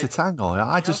 He likes to tangle.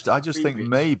 I just think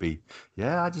maybe.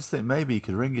 Yeah, I just think maybe he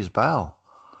could ring his bell.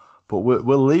 But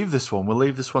we'll leave this one. We'll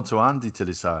leave this one to Andy to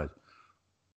decide.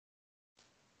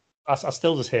 I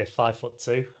still just hear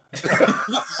 5'2".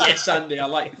 Yes, Andy, I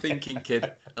like your thinking,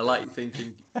 kid. I like your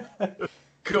thinking.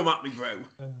 Come at me, bro.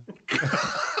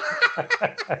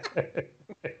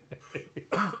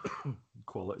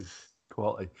 Quality.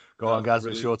 Go on, guys.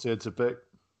 It's your turn to pick.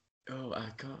 Oh, I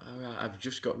can't. I've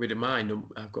just got rid of mine.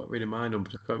 I've got rid of my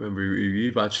numbers. I can't remember who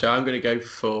you had. So I'm going to go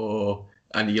for,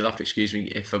 and you'll have to excuse me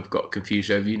if I've got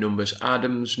confused over your numbers.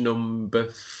 Adam's number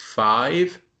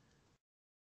 5.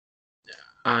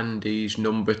 Andy's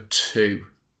number 2.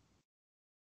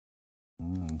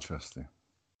 Interesting.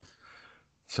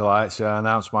 Shall I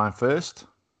announce mine first?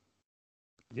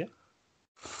 Yeah.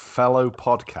 Fellow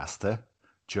podcaster,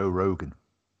 Joe Rogan.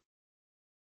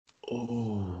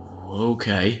 Oh,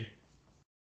 okay.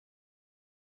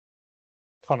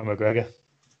 Conor McGregor.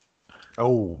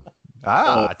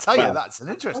 I tell you, that's an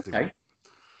interesting one.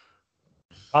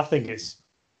 I think it's,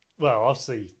 well,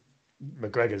 obviously,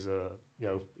 McGregor's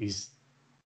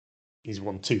he's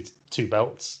won two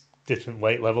belts, different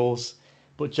weight levels,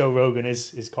 but Joe Rogan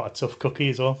is quite a tough cookie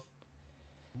as well.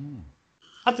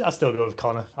 I still go with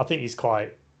Conor. I think he's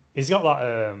got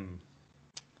that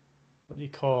what do you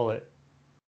call it?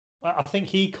 I think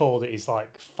he called it his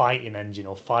like fighting engine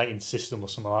or fighting system or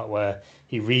something like that, where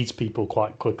he reads people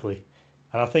quite quickly,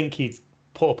 and I think he'd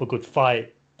put up a good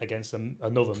fight against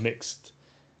another mixed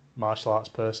martial arts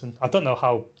person. I don't know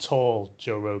how tall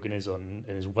Joe Rogan is in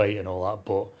his weight and all that,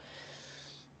 but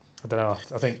I don't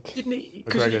know. I think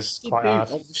McGregor's quite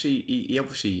hard. Obviously,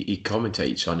 he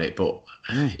commentates on it, but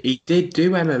he did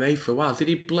do MMA for a while. Did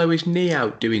he blow his knee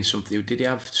out doing something? Or did he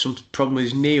have some problem with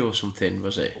his knee or something?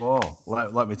 Was it? Well,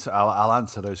 let me. I'll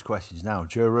answer those questions now.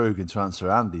 Joe Rogan, to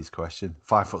answer Andy's question,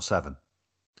 5'7".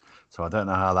 So I don't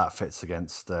know how that fits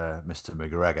against Mr.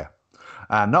 McGregor.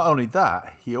 And not only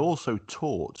that, he also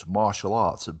taught martial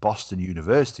arts at Boston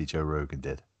University. Joe Rogan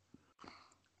did,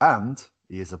 and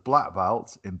he is a black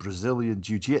belt in Brazilian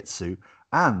Jiu-Jitsu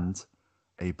and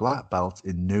a black belt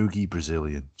in Nogi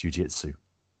Brazilian Jiu-Jitsu.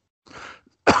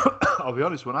 I'll be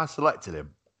honest, when I selected him,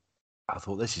 I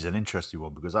thought this is an interesting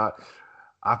one because I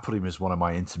put him as one of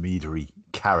my intermediary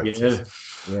characters.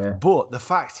 Yeah. But the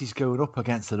fact he's going up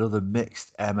against another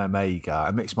mixed MMA guy,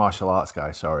 a mixed martial arts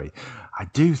guy, I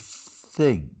do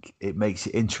think it makes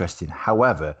it interesting.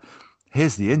 However,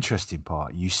 here's the interesting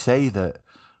part. You say that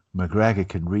McGregor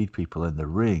can read people in the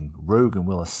ring. Rogan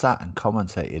will have sat and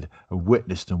commentated and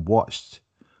witnessed and watched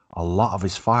a lot of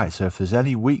his fights. So if there's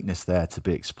any weakness there to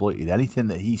be exploited, anything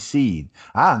that he's seen,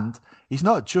 and he's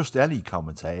not just any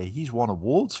commentator, he's won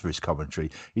awards for his commentary.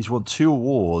 He's won 2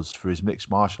 awards for his mixed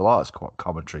martial arts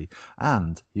commentary,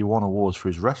 and he won awards for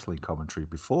his wrestling commentary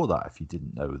before that, if you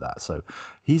didn't know that. So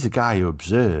he's a guy who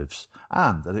observes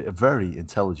and a very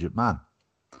intelligent man.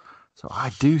 So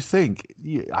I do think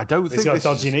I don't think he's got a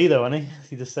dodgy knee though, hasn't he?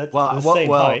 He just said the same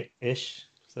height-ish,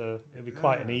 so it'll be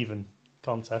quite an even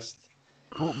contest.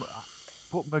 But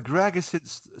McGregor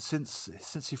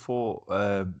since he fought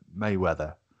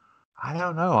Mayweather, I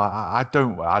don't know. I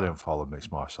don't follow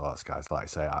mixed martial arts guys. Like I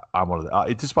say, I'm one of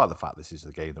the. Despite the fact this is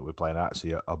a game that we're playing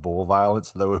actually a ball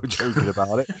violence, though we were joking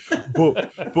about it.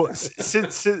 But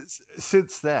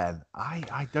since then,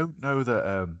 I don't know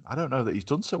that he's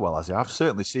done so well as he. I've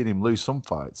certainly seen him lose some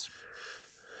fights.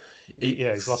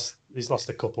 He's lost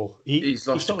a couple. He's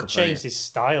sort of changed his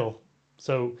style.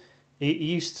 So he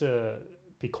used to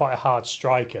be quite a hard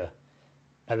striker,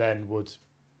 and then would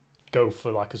go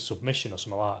for like a submission or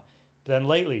something like that. But then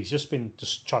lately, he's just been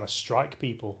trying to strike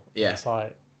people. Yeah, it's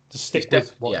like just stick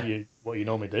with what you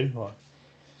normally do. Like,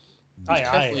 he's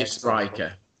definitely a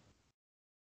striker.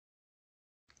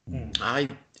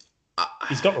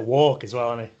 He's got the walk as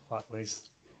well, hasn't he? Like with his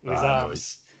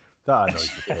arms. That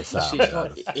annoys the piss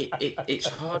out. It's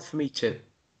hard for me to.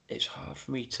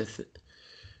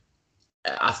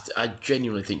 I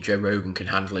genuinely think Joe Rogan can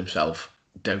handle himself.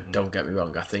 Don't get me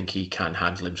wrong. I think he can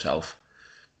handle himself.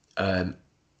 Conor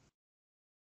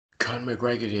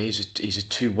McGregor he's a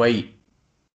 2-weight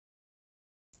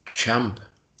champ,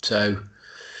 so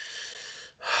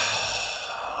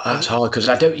that's hard because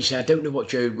I don't know what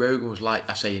Joe Rogan was like.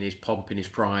 I say in his pomp in his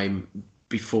prime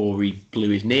before he blew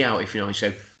his knee out. If you know,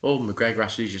 so McGregor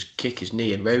has to just kick his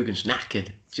knee and Rogan's knackered.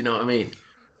 Do you know what I mean?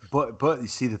 But you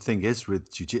see, the thing is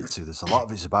with jiu-jitsu, there's a lot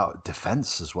of it's about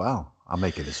defense as well. I'm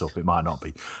making this up; it might not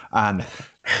be, and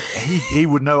he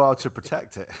would know how to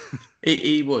protect it.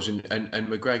 He was, and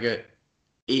McGregor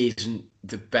isn't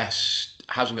the best.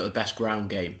 Hasn't got the best ground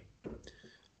game,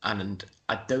 and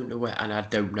I don't know where. And I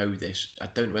don't know this. I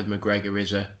don't know whether McGregor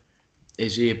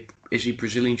is he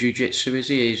Brazilian Jiu-Jitsu? Is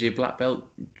he a black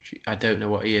belt? I don't know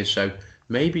what he is. So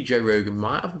maybe Joe Rogan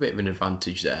might have a bit of an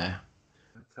advantage there.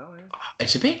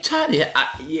 It's a bit tight.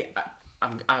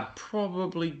 I'm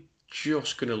probably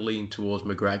just going to lean towards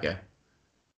McGregor.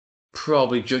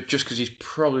 Probably just because he's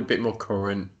probably a bit more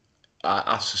current.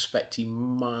 I suspect he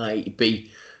might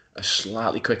be a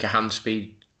slightly quicker hand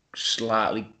speed,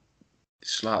 slightly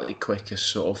quicker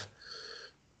sort of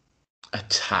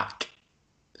attack.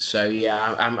 So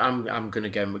yeah, I'm going to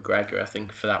go McGregor, I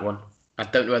think, for that one. I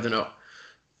don't know whether or not.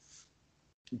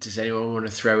 Does anyone want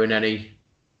to throw in any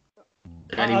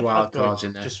wild cards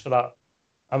in there? Just for that.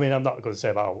 I mean, I'm not going to say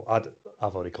about.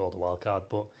 I've already called a wild card,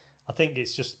 but I think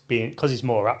it's just being because he's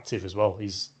more active as well.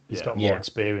 He's got more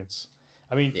experience.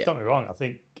 I mean, don't get me wrong. I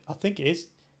think it is.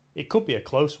 It could be a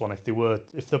close one if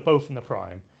they're both in the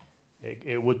prime.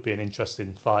 It would be an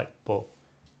interesting fight, but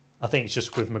I think it's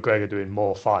just with McGregor doing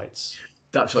more fights.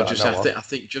 That's what I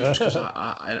think just because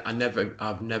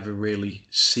I've never really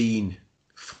seen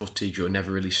footage or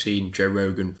never really seen Joe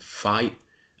Rogan fight.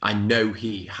 I know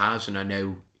he has, and I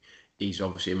know he's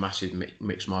obviously a massive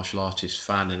mixed martial artist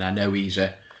fan, and I know he's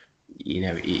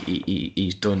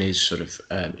he's done his sort of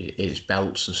his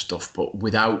belts and stuff, but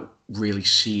without really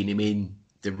seeing him in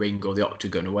the ring or the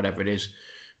octagon or whatever it is,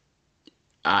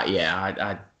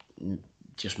 I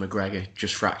just McGregor,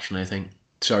 just fractionally, I think.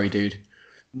 Sorry, dude.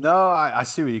 No, I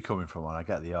see where you're coming from, and I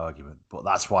get the argument, but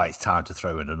that's why it's time to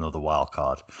throw in another wild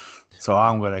card. So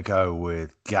I'm going to go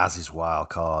with Gaz's wild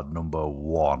card number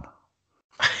 1.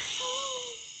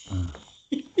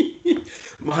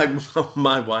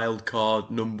 My wild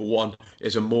card number 1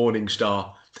 is a Morning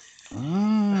Star.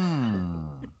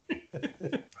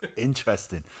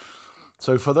 Interesting.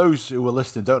 So for those who are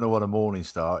listening, don't know what a Morning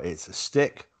Star, it's a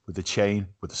stick with a chain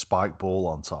with a spike ball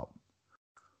on top.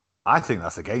 I think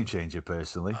that's a game changer,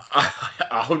 personally.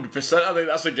 100%. I think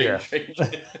that's a game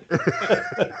changer.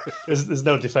 There's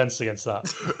no defense against that.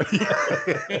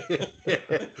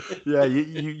 Yeah,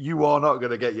 you are not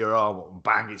going to get your arm up and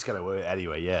bang, it's going to work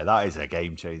anyway. Yeah, that is a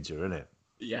game changer, isn't it?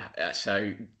 Yeah.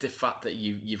 So the fact that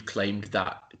you've claimed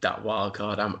that wild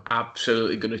card, I'm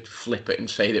absolutely going to flip it and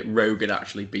say that Rogan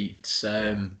actually beats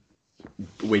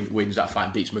wins that fight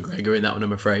and beats McGregor in that one,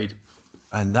 I'm afraid.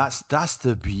 And that's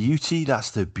the beauty.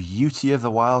 That's the beauty of the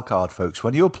wild card, folks.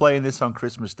 When you're playing this on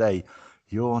Christmas Day,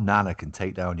 your nana can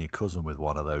take down your cousin with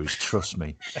one of those. Trust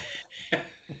me.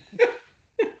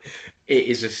 It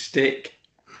is a stick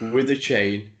with a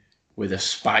chain with a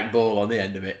spike ball on the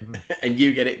end of it, and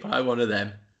you get it by one of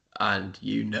them, and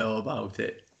you know about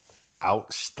it.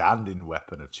 Outstanding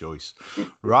weapon of choice.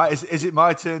 Right? Is it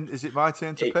my turn? Is it my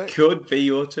turn to pick? It could be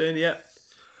your turn. Yeah.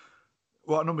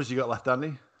 What numbers you got left,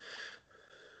 Andy?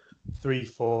 3,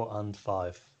 4, and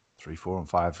 5. 3, 4, and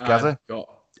 5. Gaza? I've got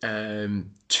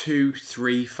 2,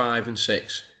 3, 5, and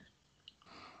 6.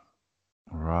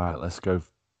 Right, let's go.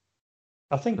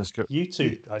 I think you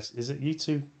two, guys. Is it you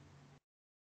two?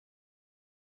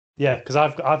 Yeah, because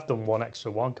I've done one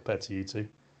extra one compared to you two.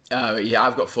 Yeah,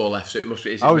 I've got 4 left, so it must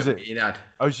be. Is it?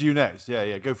 It's you next.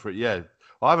 Yeah, go for it. Yeah.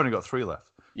 Well, I've only got 3 left.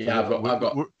 Yeah, I've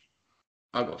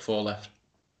got 4 left.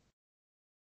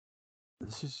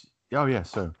 This is. Oh yeah,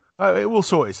 so. It will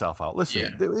sort itself out.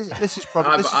 Listen, this is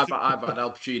probably. I've had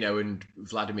Al Pacino and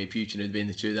Vladimir Putin have been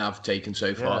the 2 that I've taken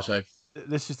so far. So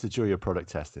this is the joy of product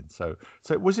testing. So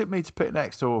was it me to pick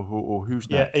next, or who's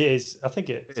next? Yeah, it is. I think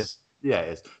it is. Yeah, it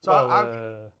is.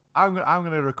 So I'm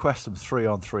going to request some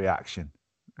 3-on-3 action.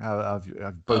 I've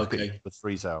both picked the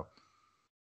 3s out.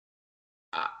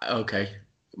 Okay,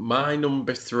 my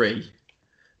number 3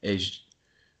 is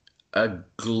a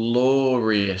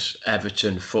glorious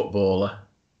Everton footballer.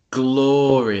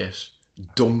 Glorious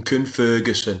Duncan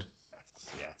Ferguson.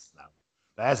 Yes. Now,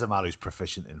 there's a man who's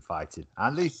proficient in fighting.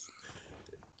 Andy?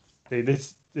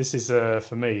 This is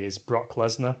for me is Brock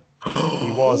Lesnar.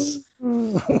 He was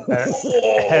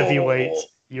a heavyweight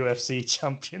UFC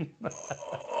champion.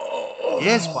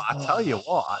 Yes, but I tell you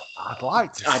what, I'd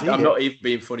like to see I'm not even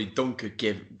being funny. Duncan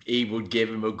he would give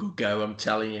him a good go. I'm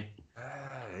telling you.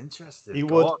 Interesting. He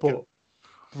would, but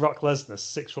Brock Lesnar,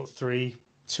 6'3",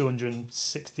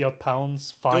 260 odd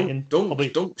pounds fighting. Probably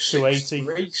 280.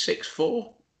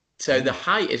 6'4". So the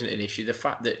height isn't an issue. The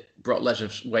fact that Brock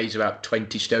Lesnar weighs about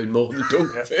 20 stone more than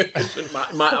Duncan Ferguson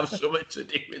might have something to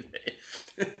do with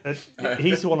it.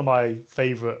 He's one of my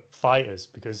favourite fighters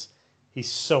because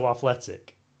he's so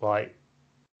athletic. Like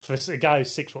for a guy who's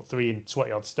 6'3" and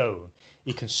 20 odd stone,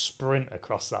 he can sprint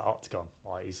across that octagon.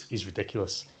 Like he's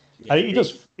ridiculous. Yeah, he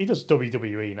does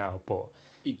WWE now, but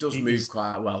he does move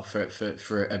quite well for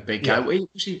a big guy.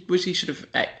 Was he sort of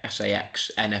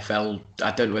SAX NFL?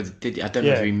 I don't know whether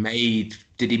whether he made.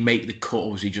 Did he make the cut,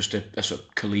 or was he just a sort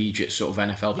of collegiate sort of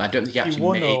NFL? I don't think he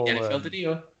actually made NFL, did he?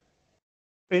 Or?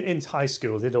 In high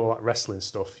school, he did all that wrestling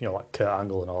stuff, like Kurt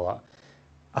Angle and all that.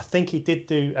 I think he did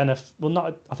do NFL. Well,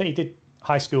 not. I think he did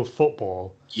high school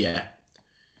football. Yeah.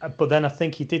 But then I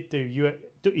think he did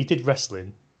he did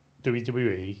wrestling,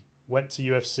 WWE, went to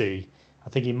UFC. I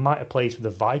think he might have played for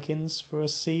the Vikings for a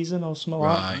season or something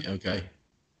like that. Right. Okay.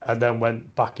 And then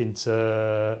went back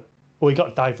into. Well, he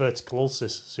got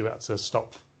diverticulosis, so he had to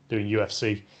stop doing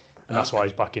UFC, and that's why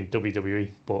he's back in WWE.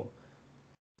 But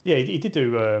yeah, he did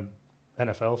do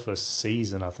NFL for a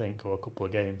season, I think, or a couple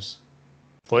of games.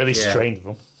 Well, at least trained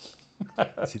with them.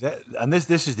 See that, and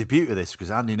this is the beauty of this, because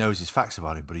Andy knows his facts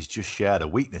about him, but he's just shared a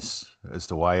weakness as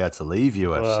to why he had to leave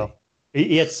UFC. Well,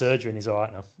 he had surgery and he's all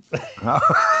right now.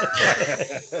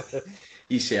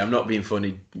 You see, I'm not being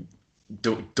funny.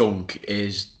 Dunk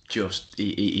is just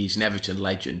he's an Everton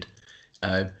legend.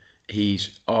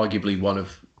 He's arguably one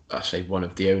of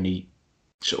the only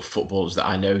sort of footballers that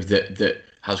I know that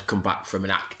has come back from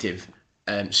an active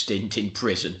stint in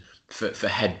prison for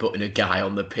headbutting a guy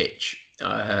on the pitch.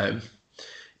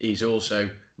 He's also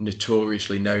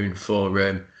notoriously known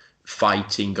for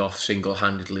fighting off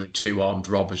single-handedly 2 armed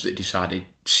robbers that decided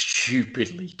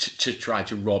stupidly to try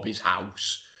to rob his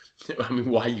house. I mean,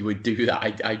 why you would do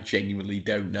that, I genuinely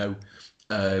don't know.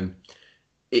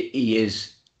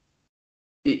 He's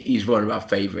one of our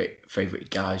favourite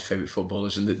guys, favourite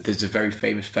footballers, and there's a very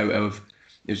famous photo of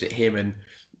him and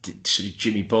sort of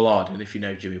Jimmy Bullard. And if you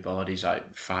know Jimmy Bullard, he's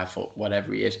like 5 foot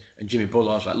whatever he is, and Jimmy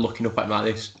Bullard's like looking up at him like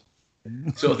this,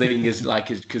 sort of thing, is like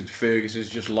because Ferguson's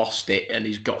just lost it and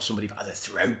he's got somebody by the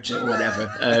throat or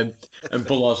whatever, and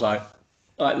Bullard's like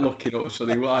looking up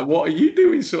something like, what are you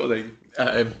doing, sort of thing.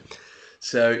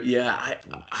 So yeah,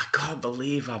 I can't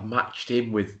believe I've matched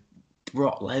him with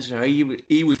Brock Lesnar.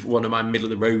 He was one of my middle of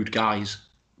the road guys,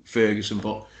 Ferguson,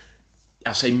 but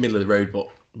I say middle of the road, but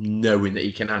knowing that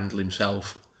he can handle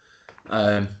himself.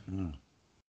 I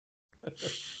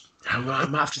might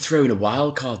have to throw in a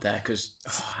wild card there because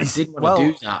I didn't want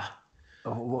to do that.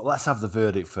 Well, let's have the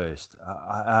verdict first.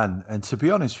 And to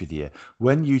be honest with you,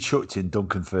 when you chucked in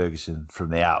Duncan Ferguson from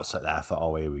the outset there, I thought,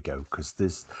 oh, here we go.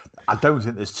 Because I don't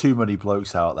think there's too many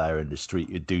blokes out there in the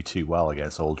street who'd do too well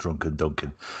against old drunken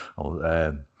Duncan.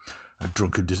 Or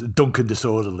Duncan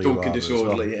Disorderly. Duncan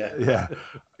Disorderly, well. Yeah.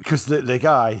 Because the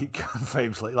guy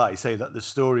famously, like you say, that the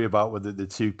story about when the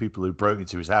 2 people who broke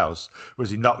into his house was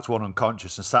he knocked one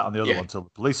unconscious and sat on the other one until the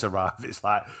police arrived. It's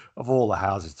like, of all the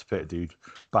houses to pick, dude,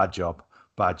 bad job.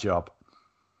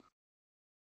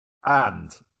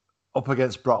 And up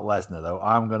against Brock Lesnar, though,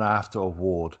 I'm going to have to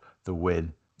award the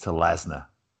win to Lesnar.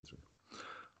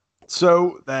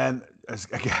 So then,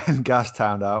 again, Gas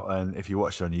timed out, and if you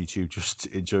watch it on YouTube, just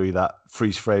enjoy that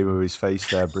freeze frame of his face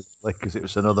there briefly, because it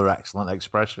was another excellent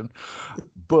expression.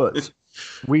 But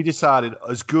we decided,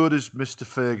 as good as Mr.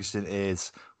 Ferguson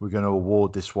is, we're going to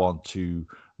award this one to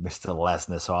Mr.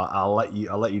 Lesnar. So I'll let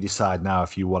you decide now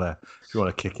if you want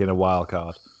to kick in a wild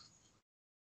card.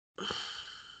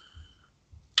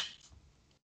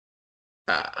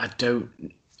 I don't.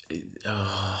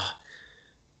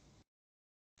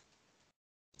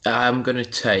 I'm going to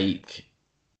take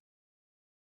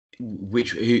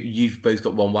you've both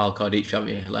got one wild card each, haven't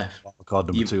you, left? Wild card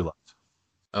number 2 left.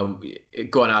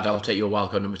 Go on, Ad. I'll take your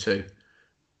wild card number 2.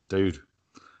 Dude,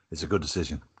 it's a good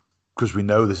decision. Because we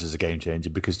know this is a game changer.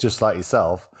 Because just like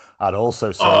yourself, I'd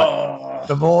also select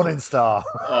the Morning Star.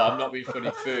 I'm not being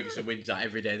funny. Ferguson wins that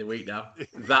every day of the week now.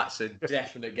 That's a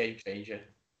definite game changer.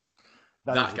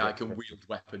 That guy can wield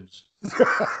weapons.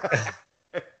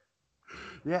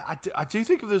 Yeah, I do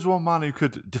think if there's one man who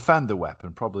could defend the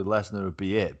weapon, probably Lesnar would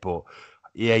be it. But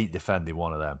he ain't defending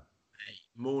one of them.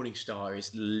 Morning Star is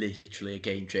literally a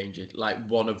game changer. Like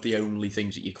one of the only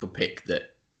things that you could pick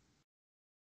that.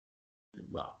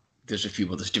 Well, there's a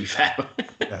few others, to be fair.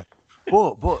 Yeah.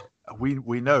 But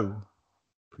we know,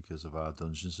 because of our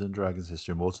Dungeons and Dragons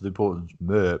history, more to the importance,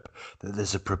 MERP, that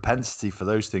there's a propensity for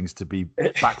those things to be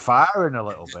backfiring a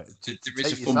little bit. There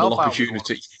is a fumble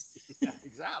opportunity. Yeah,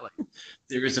 exactly.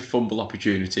 There is a fumble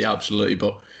opportunity, absolutely.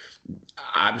 But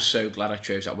I'm so glad I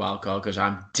chose that wild card because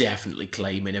I'm definitely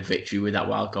claiming a victory with that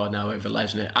wild card now over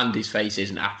Lesnar. Andy's face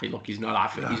isn't happy. Look, he's not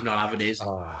happy. He's not having his.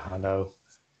 Oh, I know.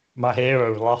 My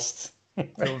hero lost.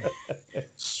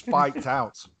 Spiked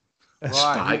out. Right.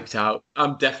 Spiked out.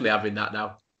 I'm definitely having that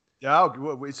now. Yeah,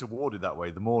 it's awarded that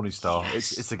way. The Morning Star.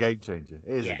 Yes. It's a game changer.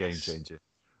 It is a game changer.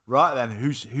 Right then,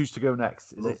 who's to go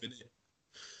next? Is it?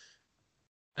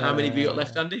 How many have you got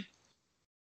left, Andy?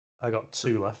 I got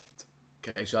 2 left.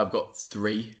 Okay, so I've got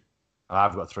 3.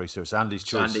 I've got 3, so it's Andy's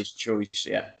choice. Andy's choice,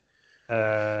 yeah.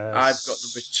 I've got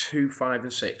number 2, 5,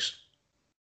 and 6.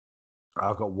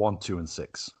 I've got 1, 2, and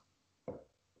 6.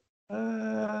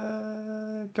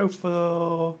 Go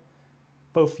for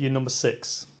both of you, number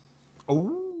 6.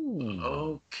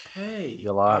 Oh, okay.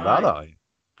 You like that, are you?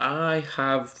 I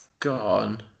have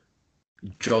gone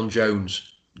John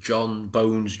Jones, John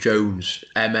Bones Jones,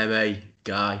 MMA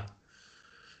guy.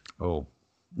 Oh,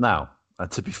 now,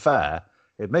 to be fair,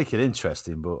 it'd make it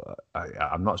interesting, but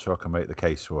I'm not sure I can make the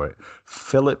case for it.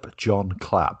 Philip John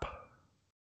Clapp.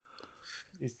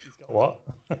 He's got what?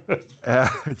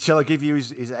 Shall I give you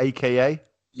his AKA?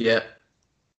 Yeah.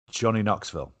 Johnny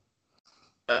Knoxville.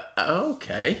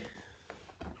 Okay.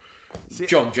 See,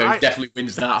 John Jones definitely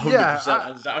wins that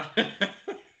 100%.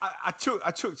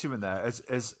 I took him in there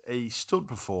as a stunt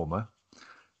performer,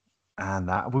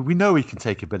 and we know he can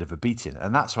take a bit of a beating,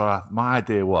 and that's what my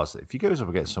idea was. If he goes up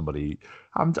against somebody,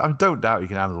 I don't doubt he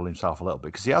can handle himself a little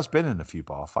bit, because he has been in a few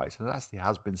bar fights and actually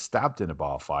has been stabbed in a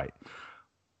bar fight.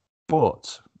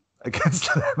 But against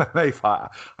an MMA fighter,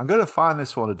 I'm going to find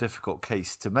this one a difficult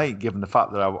case to make, given the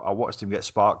fact that I watched him get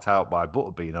sparked out by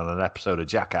Butterbean on an episode of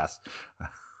Jackass.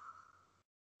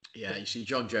 Yeah, you see,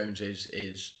 John Jones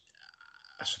is,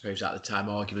 I suppose at the time,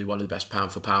 arguably one of the best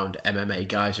pound-for-pound MMA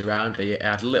guys around. He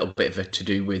had a little bit of a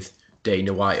to-do with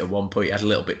Dana White at one point. He had a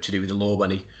little bit to do with the law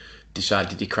when he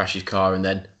decided he'd crash his car, and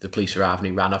then the police arrived and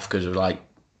he ran off because of like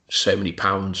so many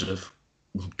pounds of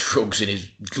drugs in his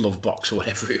glove box or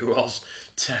whatever it was.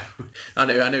 So I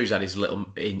know he's had his little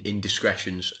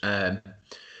indiscretions,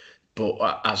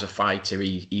 but as a fighter,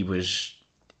 he was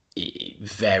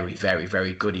very, very,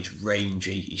 very good. He's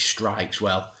rangy. He strikes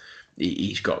well.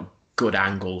 He's got good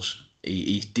angles.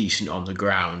 He's decent on the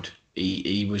ground.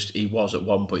 He was at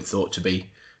one point thought to be,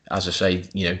 as I say,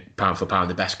 pound for pound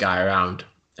the best guy around.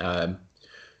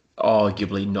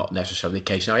 Arguably not necessarily the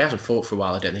case. Now he hasn't fought for a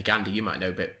while. I don't think. Andy, you might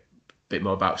know a bit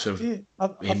more about sort of. Yeah, I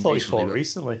thought he fought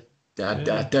recently.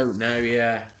 I don't know.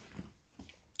 Yeah,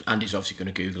 Andy's obviously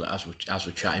going to Google it as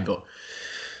we're chatting, but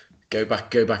go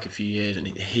back a few years, and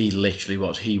he literally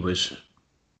was. He was.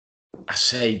 I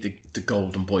say the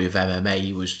golden boy of MMA.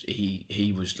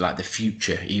 He was like the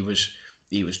future. He was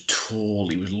tall.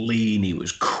 He was lean. He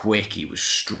was quick. He was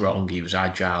strong. He was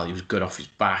agile. He was good off his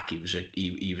back. He was a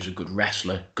good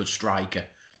wrestler, good striker.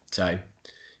 So.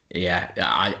 Yeah,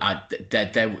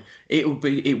 it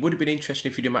would have been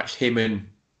interesting if you'd have matched him and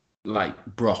like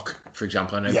Brock, for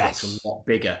example. I know Brock's a lot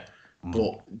bigger,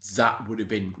 but that would have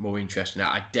been more interesting.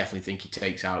 I definitely think he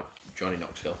takes out Johnny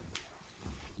Knoxville.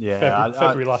 Yeah,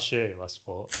 February last year, last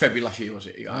sport. February last year, was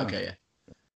it? Okay,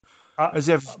 yeah.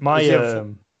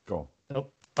 Go on.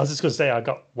 Nope. I was just going to say, I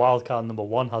got wildcard number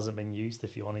 1 hasn't been used.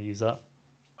 If you want to use that.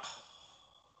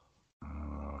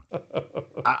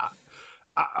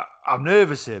 I'm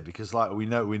nervous here because, like, we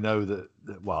know that.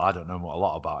 Well, I don't know a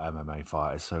lot about MMA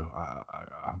fighters, so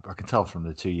I can tell from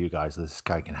the two of you guys this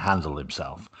guy can handle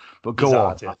himself. But go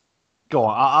on.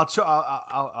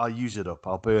 I'll use it up.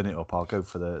 I'll burn it up. I'll go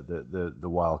for the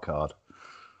wild card.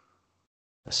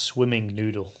 A swimming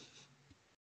noodle.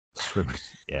 Swimming.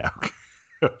 Yeah.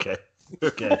 Okay.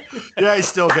 Yeah, it's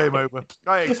still game over.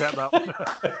 I accept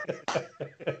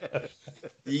that.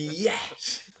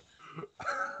 Yes.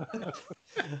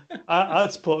 I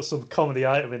had to put some comedy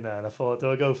item in there, and I thought,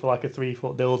 do I go for like a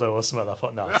 3-foot dildo or something? I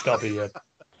thought, no, it's got to be a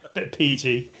bit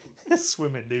PG.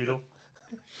 Swimming noodle.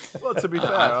 Well, to be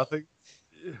fair, I think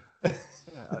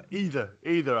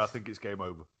either I think it's game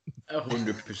over.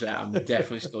 100%. I'm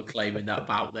definitely still claiming that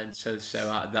bout then. So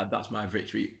that's my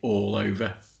victory all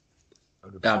over.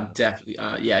 100%. Definitely.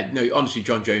 Honestly,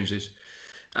 John Jones is.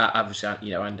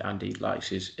 Obviously, and Andy likes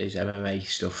his MMA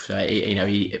stuff. So,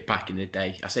 he back in the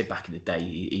day. I say back in the day.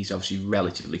 He's obviously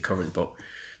relatively current, but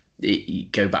he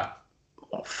go back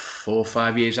 4 or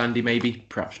 5 years, Andy, maybe,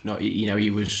 perhaps not. He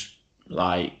was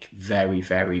like very,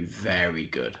 very, very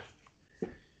good.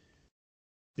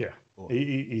 Yeah,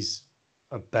 he's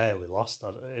barely lost,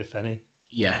 if any.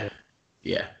 Yeah.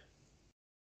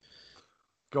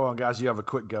 Go on, guys. You have a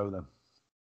quick go then.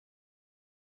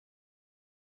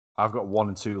 I've got 1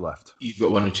 and 2 left. You've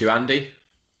got 1 and 2, Andy?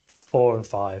 4 and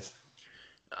 5.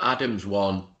 Adam's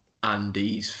 1,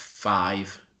 Andy's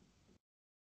 5.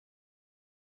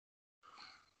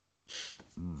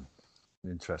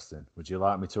 Interesting. Would you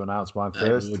like me to announce mine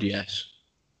first? I would, yes.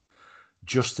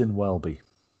 Justin Welby.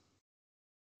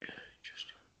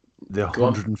 The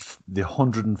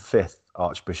 105th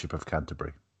Archbishop of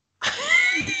Canterbury.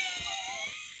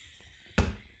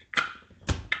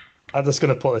 I'm just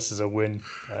going to put this as a win.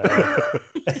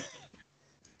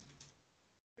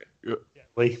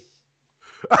 Lee.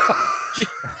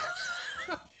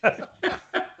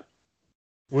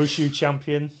 Wushu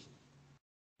champion,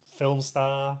 film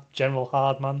star, General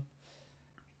Hardman.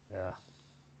 Yeah.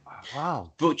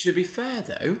 Wow. But to be fair,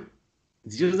 though,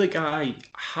 the other guy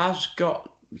has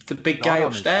got the big guy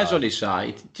upstairs on his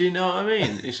side. Do you know what I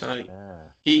mean? It's like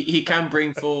he can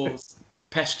bring forth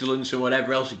pestilence and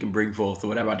whatever else he can bring forth or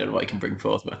whatever. I don't know what he can bring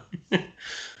forth, man.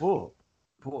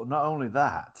 But not only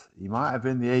that, he might have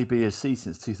been the ABFC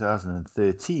since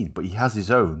 2013, but he has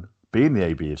his own, being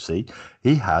the ABFC,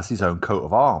 he has his own coat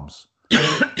of arms.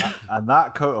 And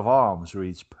that coat of arms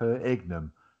reads per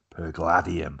ignum, per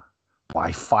gladium,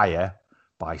 by fire,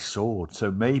 by sword.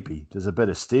 So maybe there's a bit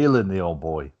of steel in the old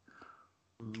boy.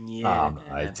 Yeah.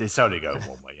 It's only going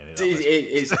one way. It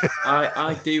is.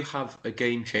 I do have a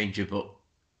game changer, but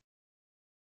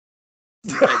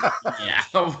yeah,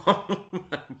 I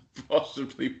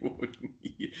possibly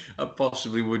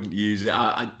wouldn't use it.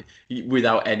 I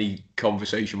without any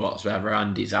conversation whatsoever.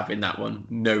 Andy's having that one,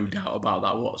 no doubt about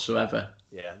that whatsoever.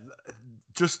 Yeah,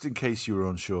 just in case you were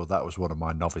unsure, that was one of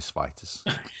my novice fighters.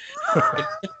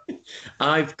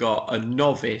 I've got a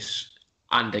novice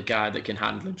and a guy that can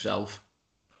handle himself.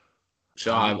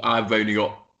 So I've only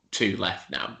got 2 left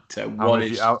now. So how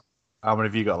many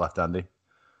have you got left, Andy?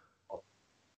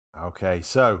 Okay,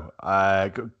 so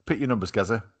pick your numbers,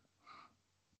 Gaza.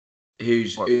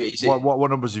 What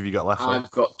numbers have you got left?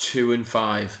 I've got 2 and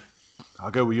 5.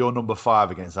 I'll go with your number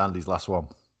 5 against Andy's last one.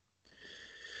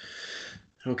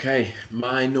 Okay,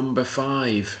 my number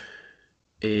 5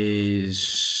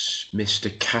 is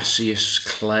Mr. Cassius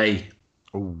Clay.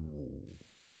 Ooh.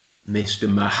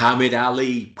 Mr. Muhammad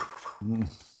Ali.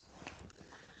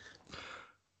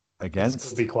 Against? This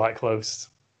could be quite close.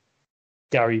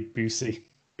 Gary Busey.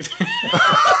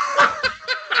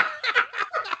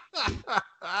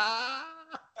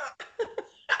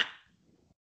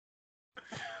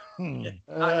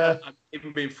 I'm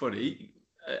even being funny.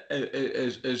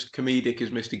 As comedic as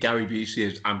Mr. Gary Busey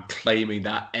is, I'm claiming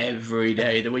that every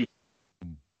day of the week.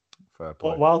 Fair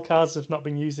point. What wild cards have not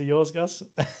been used of yours, guys?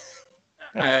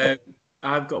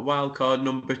 I've got wild card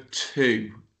number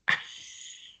 2.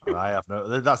 I have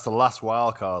no. That's the last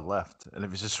wild card left, and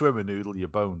if it's a swimmer noodle, you're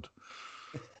boned.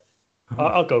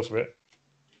 I'll go for it.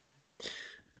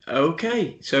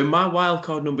 Okay, so my wild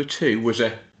card number 2 was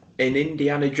an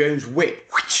Indiana Jones whip.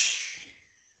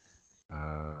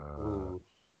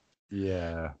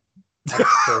 Yeah.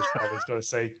 I was going to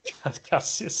say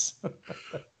Cassius.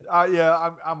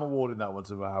 I'm awarding that one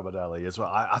to Muhammad Ali as well.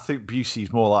 I think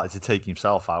Busey's more likely to take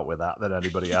himself out with that than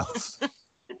anybody else.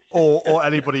 or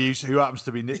anybody who happens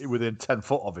to be within 10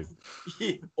 foot of him.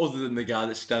 Other than the guy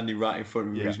that's standing right in front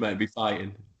of him who's meant to be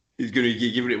fighting. He's going to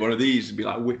be giving it one of these and be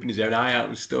like whipping his own eye out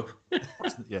and stuff.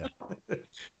 Yeah.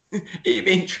 It'd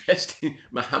be interesting.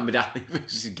 Muhammad Ali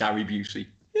versus Gary Busey.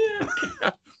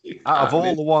 Out of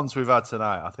all the ones we've had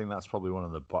tonight, I think that's probably one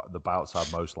of the bouts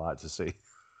I'd most like to see.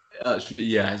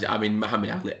 Yeah, I mean, Muhammad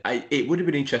Ali. It would have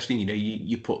been interesting,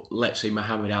 you put, let's say,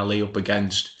 Muhammad Ali up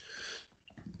against,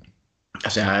 I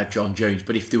had John Jones,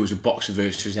 but if there was a boxer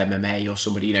versus MMA or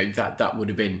somebody, that would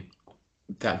have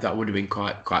been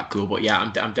quite cool. But yeah,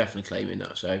 I'm definitely claiming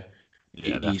that. So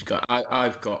he's got.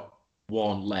 I've got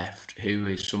one left who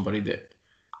is somebody that,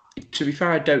 to be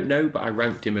fair, I don't know, but I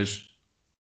ranked him as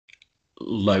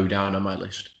low down on my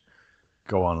list.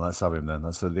 Go on, let's have him then.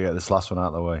 Let's get this last one out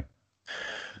of the way.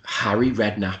 Harry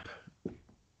Redknapp.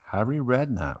 Harry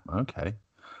Redknapp, okay.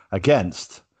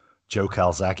 Against Joe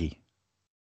Calzaghe.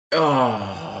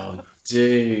 Oh,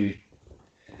 dude.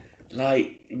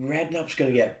 Like, Redknapp's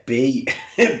going to get beat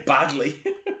badly.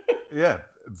 Yeah,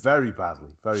 very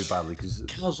badly. Very badly. Because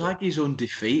Calzaghe's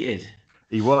undefeated.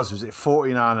 He was it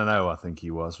 49-0, I think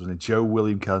he was. Wasn't it Joe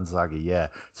William Calzaghe? Yeah.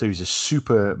 So he's a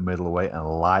super middleweight and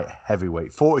light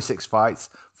heavyweight. 46 fights,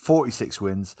 46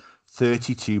 wins,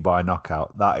 32 by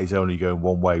knockout. That is only going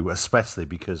one way, especially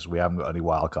because we haven't got any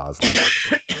wild cards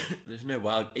left. There's no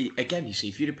wild. Again, you see,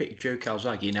 if you'd have picked Joe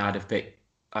Calzaghe, and I'd have picked,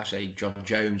 I say, John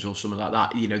Jones or something like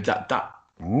that. That.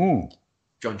 Ooh.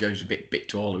 John Jones is a bit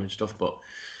taller and stuff, but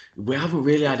we haven't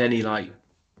really had any like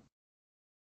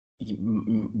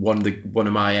one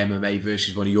of my MMA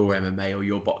versus one of your MMA or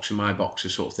your boxer my boxer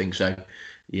sort of thing. So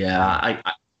yeah,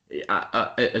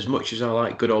 I as much as I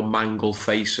like good old mangle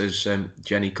face, as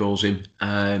Jenny calls him,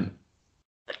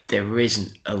 there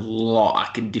isn't a lot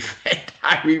I can defend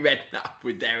Harry Redknapp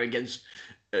with there against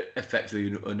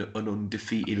effectively an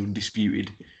undefeated, undisputed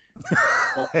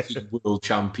world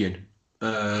champion.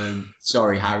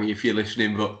 Sorry, Harry, if you're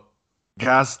listening, but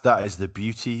Gaz, that is the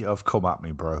beauty of come at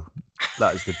me, bro.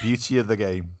 That is the beauty of the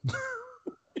game.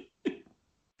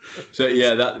 So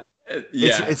yeah,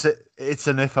 it's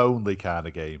an if only kind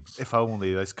of game. If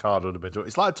only this card would have been.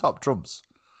 It's like top trumps.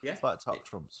 Yeah, it's like top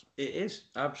trumps. It is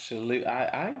absolutely.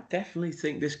 I definitely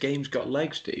think this game's got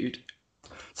legs, dude.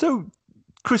 So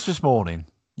Christmas morning,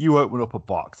 you open up a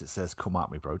box that says "Come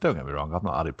at me, bro." Don't get me wrong, I've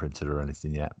not had it printed or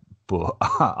anything yet, but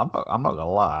I'm not gonna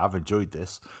lie, I've enjoyed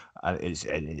this.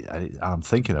 I'm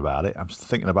thinking about it. I'm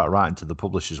thinking about writing to the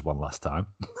publishers one last time.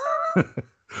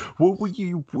 What would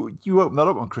you open that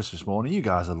up on Christmas morning? You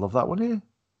guys would love that, wouldn't you?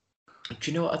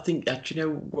 Do you know what I think? Do you know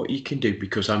what you can do?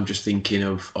 Because I'm just thinking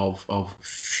of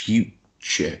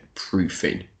future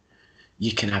proofing.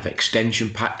 You can have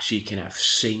extension packs. You can have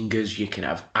singers. You can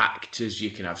have actors. You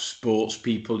can have sports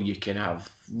people. You can have,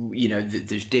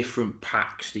 there's different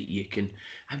packs that you can.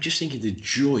 I'm just thinking the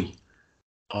joy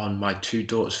on my two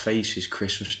daughters' faces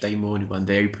Christmas Day morning when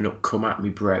they open up "Come At Me,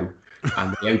 Bro,"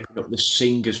 and they open up the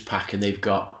singers pack and they've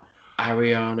got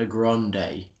Ariana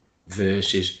Grande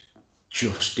versus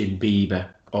Justin Bieber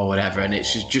or whatever, and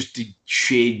it's just the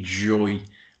sheer joy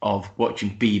of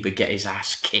watching Bieber get his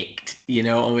ass kicked. You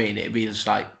know what I mean? It'd be just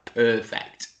like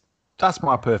perfect. That's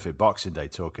my perfect Boxing Day,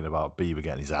 talking about Bieber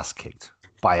getting his ass kicked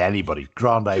by anybody,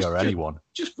 Grande or anyone.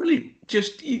 Just brilliant.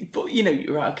 But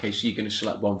you're right. Okay, so you're going to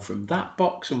select one from that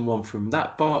box and one from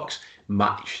that box,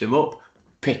 match them up,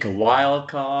 pick a wild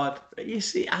card. You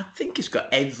see, I think it's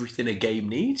got everything a game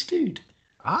needs, dude.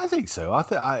 I think so. I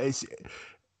think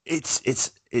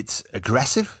it's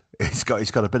aggressive. It's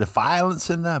got a bit of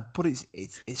violence in there, but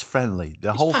it's friendly.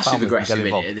 The whole family can get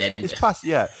involved.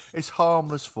 It's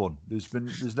harmless fun.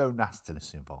 There's no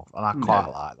nastiness involved, and I quite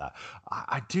like that.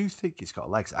 I do think it's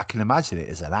got legs. I can imagine it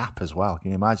as an app as well.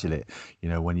 Can you imagine it?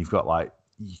 When you've got like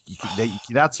you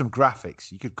can add some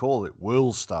graphics. You could call it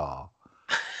World Star.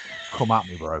 Come at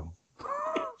me, bro.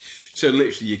 So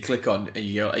literally, you click on and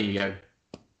you go,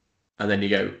 and then you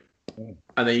go.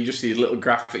 And then you just see little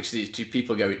graphics of these two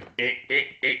people going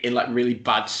in like really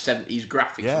bad 70s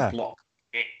graphics block.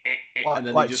 And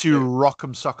then like two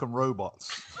Rock'em Sock'em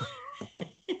robots.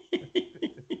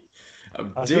 I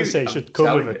was going to say it should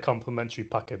come with a complimentary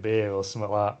pack of beer or something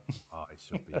like that. Oh, it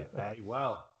should be. Hey,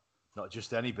 well, not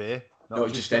just any beer.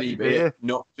 Not just any beer.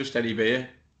 Not just any beer.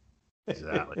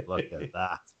 Exactly. Look at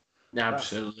that.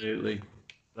 Absolutely.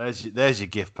 There's your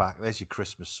gift pack. There's your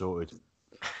Christmas sorted.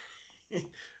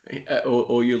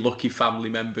 Or your lucky family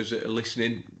members that are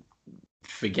listening,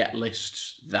 forget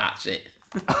lists. That's it.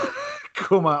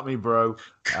 Come at me, bro.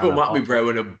 Come at me, bro,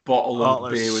 and a bottle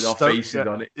of beer with our faces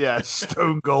on it. Yeah,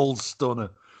 Stone Cold Stunner.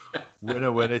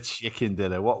 Winner, chicken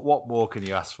dinner. What more can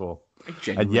you ask for?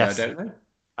 Genuinely, I don't know.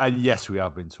 And yes, we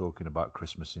have been talking about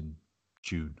Christmas in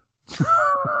June.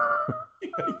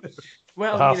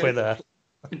 Well, halfway there.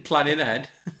 Planning ahead.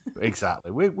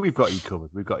 Exactly. We've got you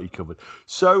covered.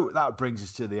 So that brings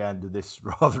us to the end of this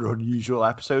rather unusual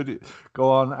episode.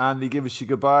 Go on, Andy, give us your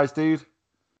goodbyes, dude.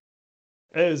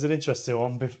 It was an interesting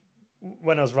one.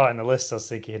 When I was writing the list, I was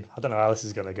thinking, I don't know how this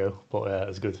is going to go, but it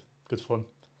was good fun.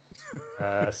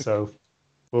 So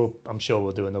I'm sure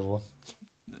we'll do another one.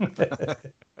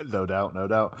 No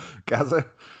doubt. Gaza?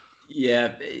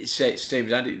 Yeah, same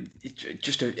as Andy.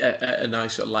 Just a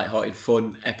nice sort of light-hearted,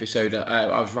 fun episode.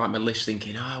 I was writing my list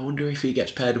thinking, I wonder if he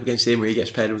gets paired up against him or he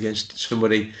gets paired up against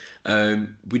somebody.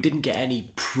 We didn't get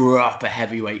any proper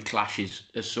heavyweight clashes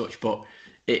as such, but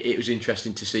it was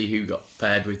interesting to see who got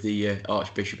paired with the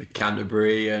Archbishop of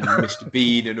Canterbury and Mr.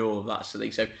 Bean and all of that sort of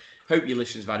thing. So hope your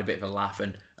listeners have had a bit of a laugh,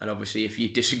 and obviously if you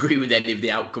disagree with any of the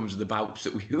outcomes of the bouts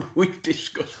that we've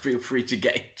discussed, feel free to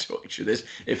get in touch with us.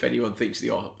 If anyone thinks the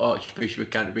Archbishop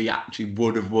of Canterbury actually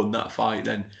would have won that fight,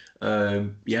 then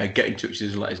get in touch with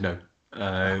us and let us know.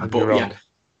 And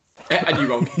you're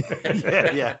wrong.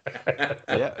 yeah.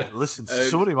 Listen,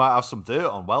 somebody might have some dirt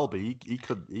on Welby. He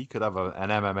could have an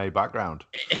MMA background.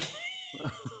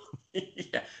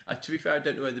 Yeah, to be fair, I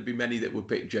don't know whether there'd be many that would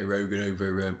pick Joe Rogan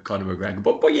over Conor McGregor,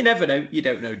 but you never know. You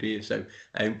don't know, do you? So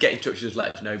get in touch with us,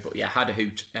 let us know. But yeah, had a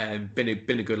hoot. Been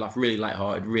a good laugh. Really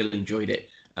light-hearted. Really enjoyed it.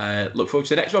 Look forward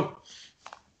to the next one.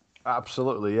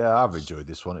 Absolutely, yeah. I've enjoyed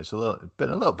this one. It's been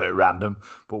a little bit random,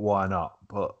 but why not?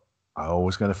 But I'm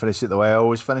always going to finish it the way I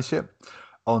always finish it.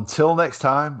 Until next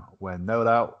time, when no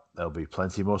doubt there'll be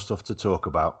plenty more stuff to talk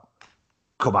about.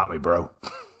 Come at me, bro.